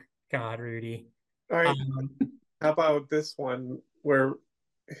 oh God, Rudy. All right. How about this one where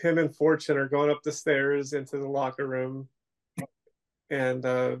him and Fortune are going up the stairs into the locker room,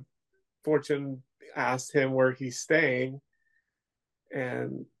 and Fortune asked him where he's staying,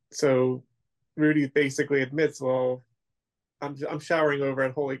 and so Rudy basically admits, well, I'm showering over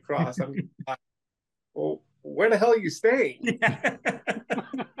at Holy Cross. Well, where the hell are you staying? Yeah.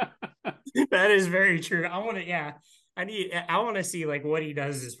 That is very true. I want to see like what he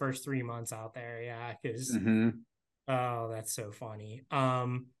does his first 3 months out there. Yeah, because oh, that's so funny.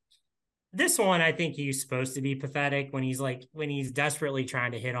 This one, I think he's supposed to be pathetic when he's desperately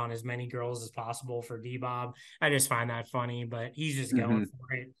trying to hit on as many girls as possible for D-Bob. I just find that funny, but he's just going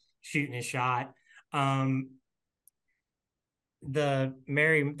for it, shooting his shot.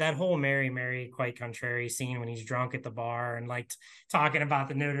 that whole Mary quite contrary scene when he's drunk at the bar and like talking about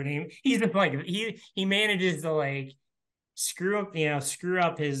the Notre Dame, he's just like he manages to like screw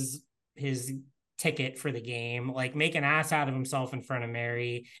up his ticket for the game, like make an ass out of himself in front of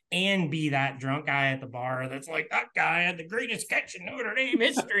Mary, and be that drunk guy at the bar that's like, that guy had the greatest catch in Notre Dame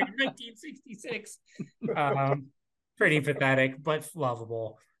history in 1966. Pretty pathetic, but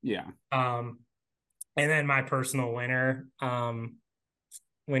lovable. Yeah. And then my personal winner,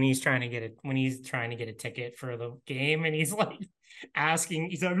 when he's trying to get a ticket for the game, and he's like asking,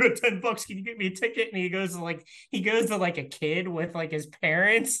 he's like, $10, can you get me a ticket? And he goes to like a kid with like his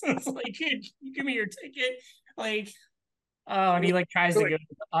parents. It's like, kid, you give me your ticket. Like, oh, and he like tries to go to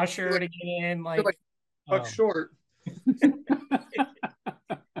the usher to get in, like buck short.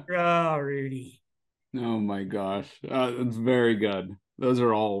 Oh, Rudy. Oh my gosh. It's very good. Those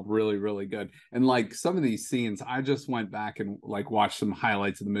are all really, really good. And like some of these scenes, I just went back and like watched some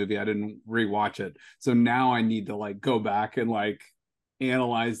highlights of the movie. I didn't rewatch it. So now I need to like go back and like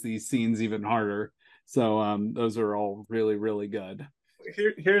analyze these scenes even harder. So those are all really, really good.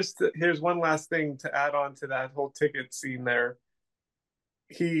 Here's one last thing to add on to that whole ticket scene there.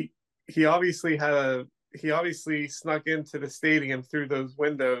 He obviously snuck into the stadium through those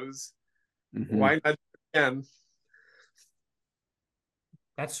windows. Mm-hmm. Why not again?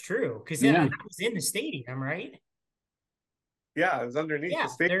 That's true, because that was in the stadium, right? Yeah, it was underneath the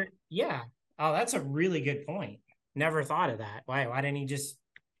stadium. Yeah. Oh, that's a really good point. Never thought of that. Why didn't he just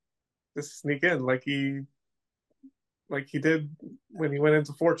sneak in like he did when he went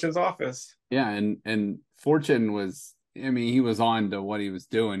into Fortune's office? Yeah, and Fortune was, I mean, he was on to what he was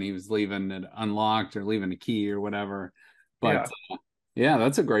doing. He was leaving it unlocked or leaving a key or whatever. But yeah,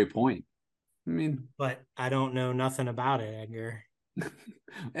 that's a great point. I mean, but I don't know nothing about it, Edgar.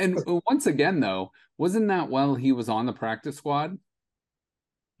 And once again, though, wasn't that while he was on the practice squad,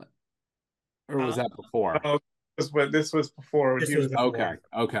 or was that before? This was before. Okay.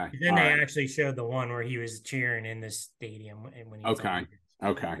 Then they actually showed the one where he was cheering in the stadium when he was okay.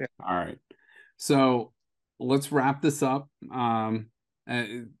 All right. So let's wrap this up.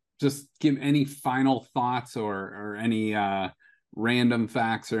 Just give any final thoughts or any random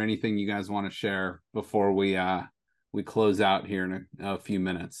facts or anything you guys want to share before we close out here in a few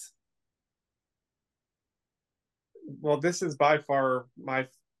minutes. Well, this is by far my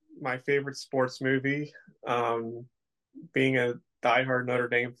favorite sports movie. Being a diehard Notre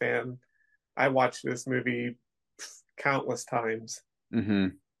Dame fan, I watched this movie countless times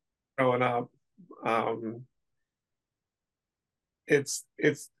growing up. It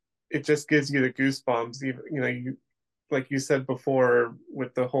just gives you the goosebumps. You like you said before,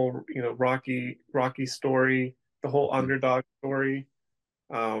 with the whole Rocky story, the whole underdog story.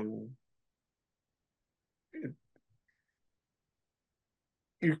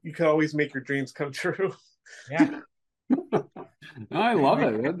 You can always make your dreams come true. Yeah. I love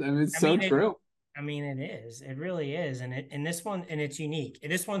it. I mean, it's so true. I mean, it is. It really is. And this one, and it's unique.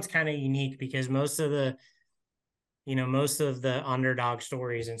 This one's kind of unique because most of the underdog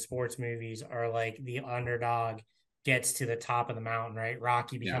stories in sports movies are like the underdog gets to the top of the mountain, right?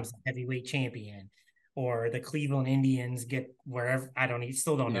 Rocky becomes the heavyweight champion, or the Cleveland Indians get wherever.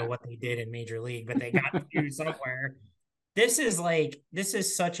 Still don't know what they did in Major League, but they got to somewhere. This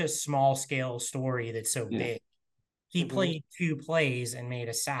is such a small scale story that's so big. He played 2 plays and made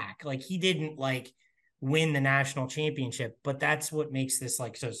a sack. Like, he didn't like win the national championship, but that's what makes this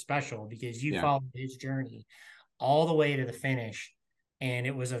like so special, because you followed his journey all the way to the finish. And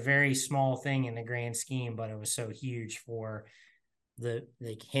it was a very small thing in the grand scheme, but it was so huge for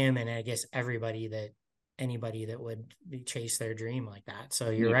him, and I guess anybody that would chase their dream like that.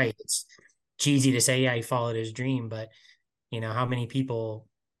 So you're right. It's cheesy to say, he followed his dream, but how many people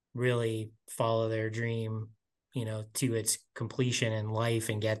really follow their dream, to its completion in life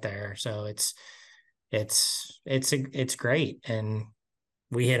and get there. So it's great. And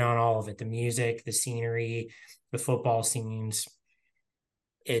we hit on all of it: the music, the scenery, the football scenes.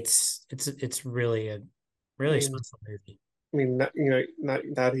 It's really a special movie. I mean, not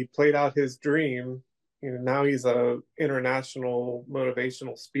that he played out his dream. Now he's a international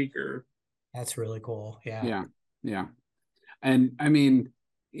motivational speaker. That's really cool. Yeah. And I mean,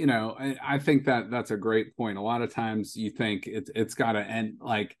 I think that's a great point. A lot of times you think it's got to end,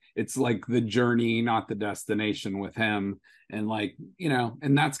 like it's like the journey, not the destination with him. And like,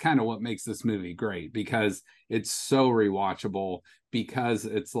 and that's kind of what makes this movie great, because it's so rewatchable, because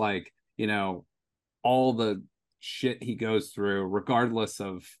it's like, all the shit he goes through, regardless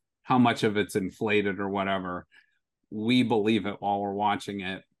of how much of it's inflated or whatever, we believe it while we're watching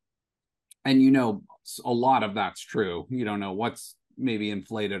it. And you know, a lot of that's true. You don't know what's maybe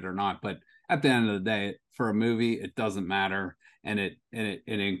inflated or not, but at the end of the day, for a movie, it doesn't matter. And it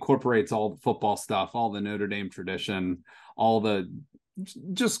incorporates all the football stuff, all the Notre Dame tradition, all the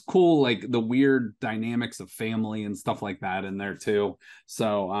just cool, like the weird dynamics of family and stuff like that in there too.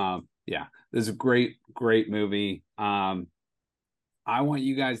 So yeah, this is a great movie. I want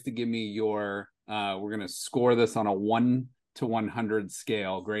you guys to give me your we're gonna score this on a 1 to 100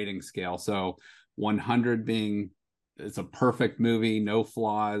 scale, grading scale. So 100 being it's a perfect movie, no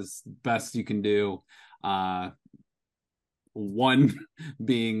flaws, best you can do. 1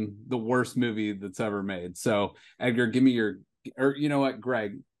 being the worst movie that's ever made. So Edgar, give me your, or you know what,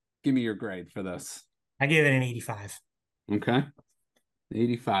 Greg, give me your grade for this. I give it an 85. Okay.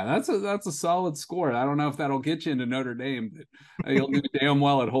 85. That's a solid score. I don't know if that'll get you into Notre Dame, but you'll do damn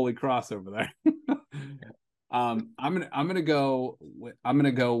well at Holy Cross over there. I'm gonna go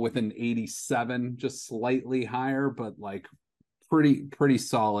with an 87, just slightly higher, but like pretty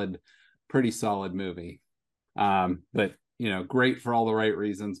solid movie. But you know, great for all the right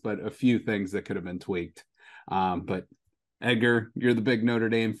reasons, but a few things that could have been tweaked. But Edgar, you're the big Notre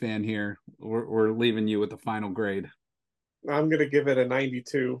Dame fan here. We're leaving you with the final grade. I'm gonna give it a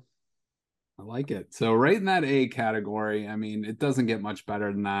 92. I like it. So right in that A category. I mean, it doesn't get much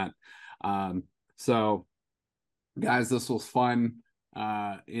better than that. So guys, this was fun.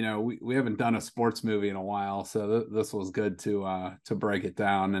 You know, we haven't done a sports movie in a while, so this was good to break it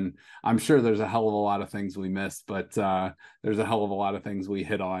down. And I'm sure there's a hell of a lot of things we missed, but there's a hell of a lot of things we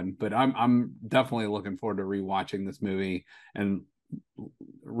hit on. But I'm definitely looking forward to rewatching this movie and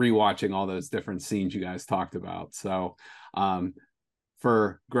rewatching all those different scenes you guys talked about. So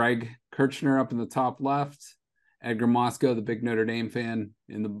for Greg Kirchner up in the top left, Edgar Mosco, the big Notre Dame fan,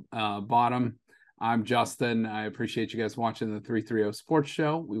 in the bottom, I'm Justin. I appreciate you guys watching the 330 Sports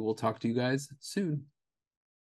Show. We will talk to you guys soon.